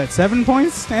what is that? 7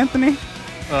 points, Anthony?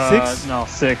 6? No,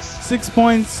 6. 6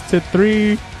 points to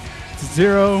 3 to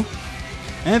 0.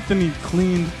 Anthony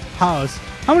cleaned house.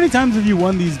 How many times have you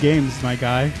won these games, my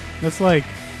guy? That's like,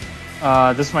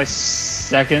 This is my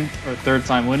second or third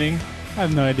time winning. I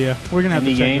have no idea. We're gonna have to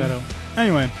Any check game? that out.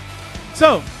 Anyway,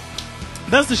 so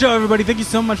that's the show, everybody. Thank you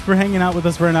so much for hanging out with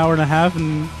us for an hour and a half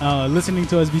and listening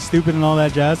to us be stupid and all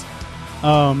that jazz.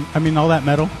 I mean, all that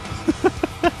metal.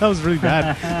 That was really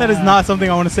bad. That is not something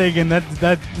I want to say again.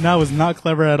 That was not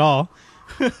clever at all.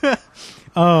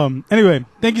 Anyway,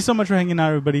 thank you so much for hanging out,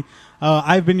 everybody.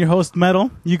 I've been your host, Metal.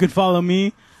 You can follow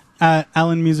me at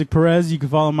Alan Music Perez. You can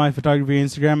follow my photography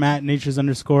Instagram at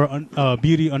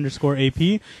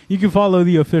natures_beauty_AP. You can follow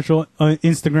the official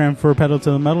Instagram for Pedal to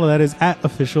the Metal. That is at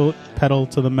official Pedal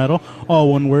to the Metal.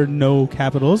 All one word, no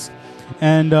capitals.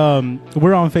 And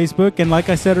we're on Facebook. And like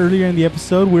I said earlier in the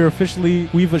episode,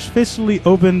 we've officially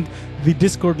opened the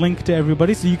Discord link to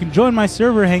everybody, so you can join my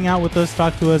server, hang out with us,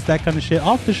 talk to us, that kind of shit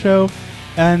off the show,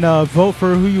 and vote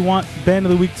for who you want Band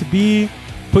of the Week to be.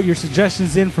 Put your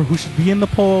suggestions in for who should be in the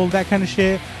poll, that kind of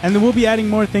shit. And then we'll be adding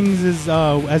more things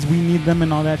as we need them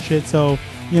and all that shit. So,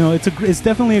 you know, it's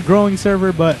definitely a growing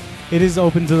server, but it is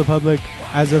open to the public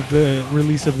as of the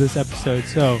release of this episode.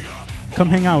 So come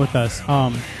hang out with us.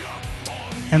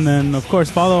 And then, of course,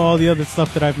 follow all the other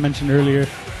stuff that I've mentioned earlier.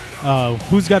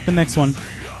 Who's got the next one?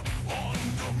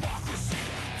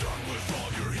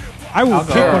 I will I'll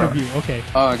go. pick one of you. Okay.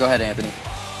 Oh, go ahead, Anthony.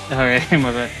 Okay,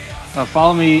 my bad.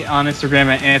 Follow me on Instagram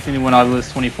at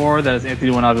Anthony1August24. That is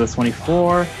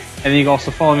Anthony1August24. And then you can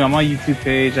also follow me on my YouTube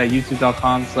page at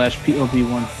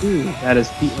youtube.com/POB1Foo. That is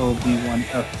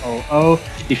POB1FOO.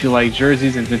 If you like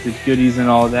jerseys and vintage goodies and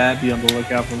all that, be on the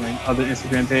lookout for my other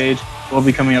Instagram page. We'll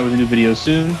be coming out with a new video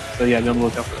soon. So yeah, be on the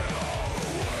lookout for that.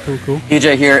 Cool.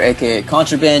 DJ here, aka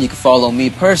Contraband. You can follow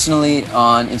me personally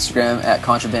on Instagram at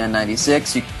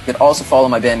Contraband96. You could also follow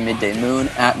my band Midday Moon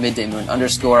at MiddayMoon_.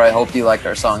 I hope you liked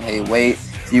our song Hey Wait.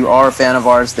 If you are a fan of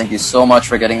ours, thank you so much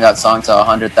for getting that song to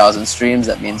 100,000 streams.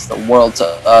 That means the world to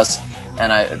us.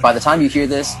 And by the time you hear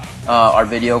this, our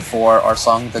video for our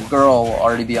song The Girl will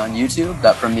already be on YouTube.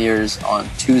 That premieres on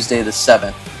Tuesday the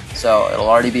 7th. So it'll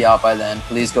already be out by then.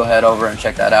 Please go head over and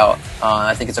check that out.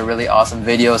 I think it's a really awesome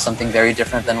video, something very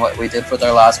different than what we did with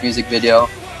our last music video.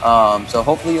 So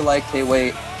hopefully you liked Hey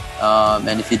Wait.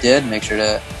 And if you did, make sure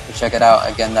to check it out.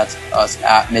 Again, that's us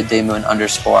at MiddayMoon_ on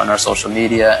our social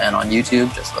media and on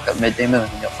YouTube. Just look up Midday Moon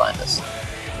and you'll find us.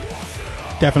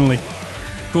 Definitely.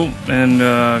 Cool. And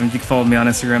you can follow me on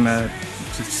Instagram at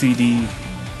CD.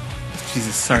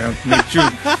 Jesus, sorry,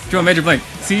 I drew a major blank.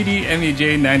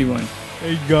 CDMEJ91.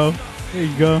 There you go. There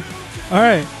you go. All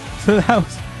right. So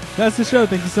that's the show.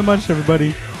 Thank you so much,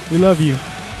 everybody. We love you.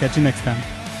 Catch you next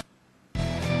time.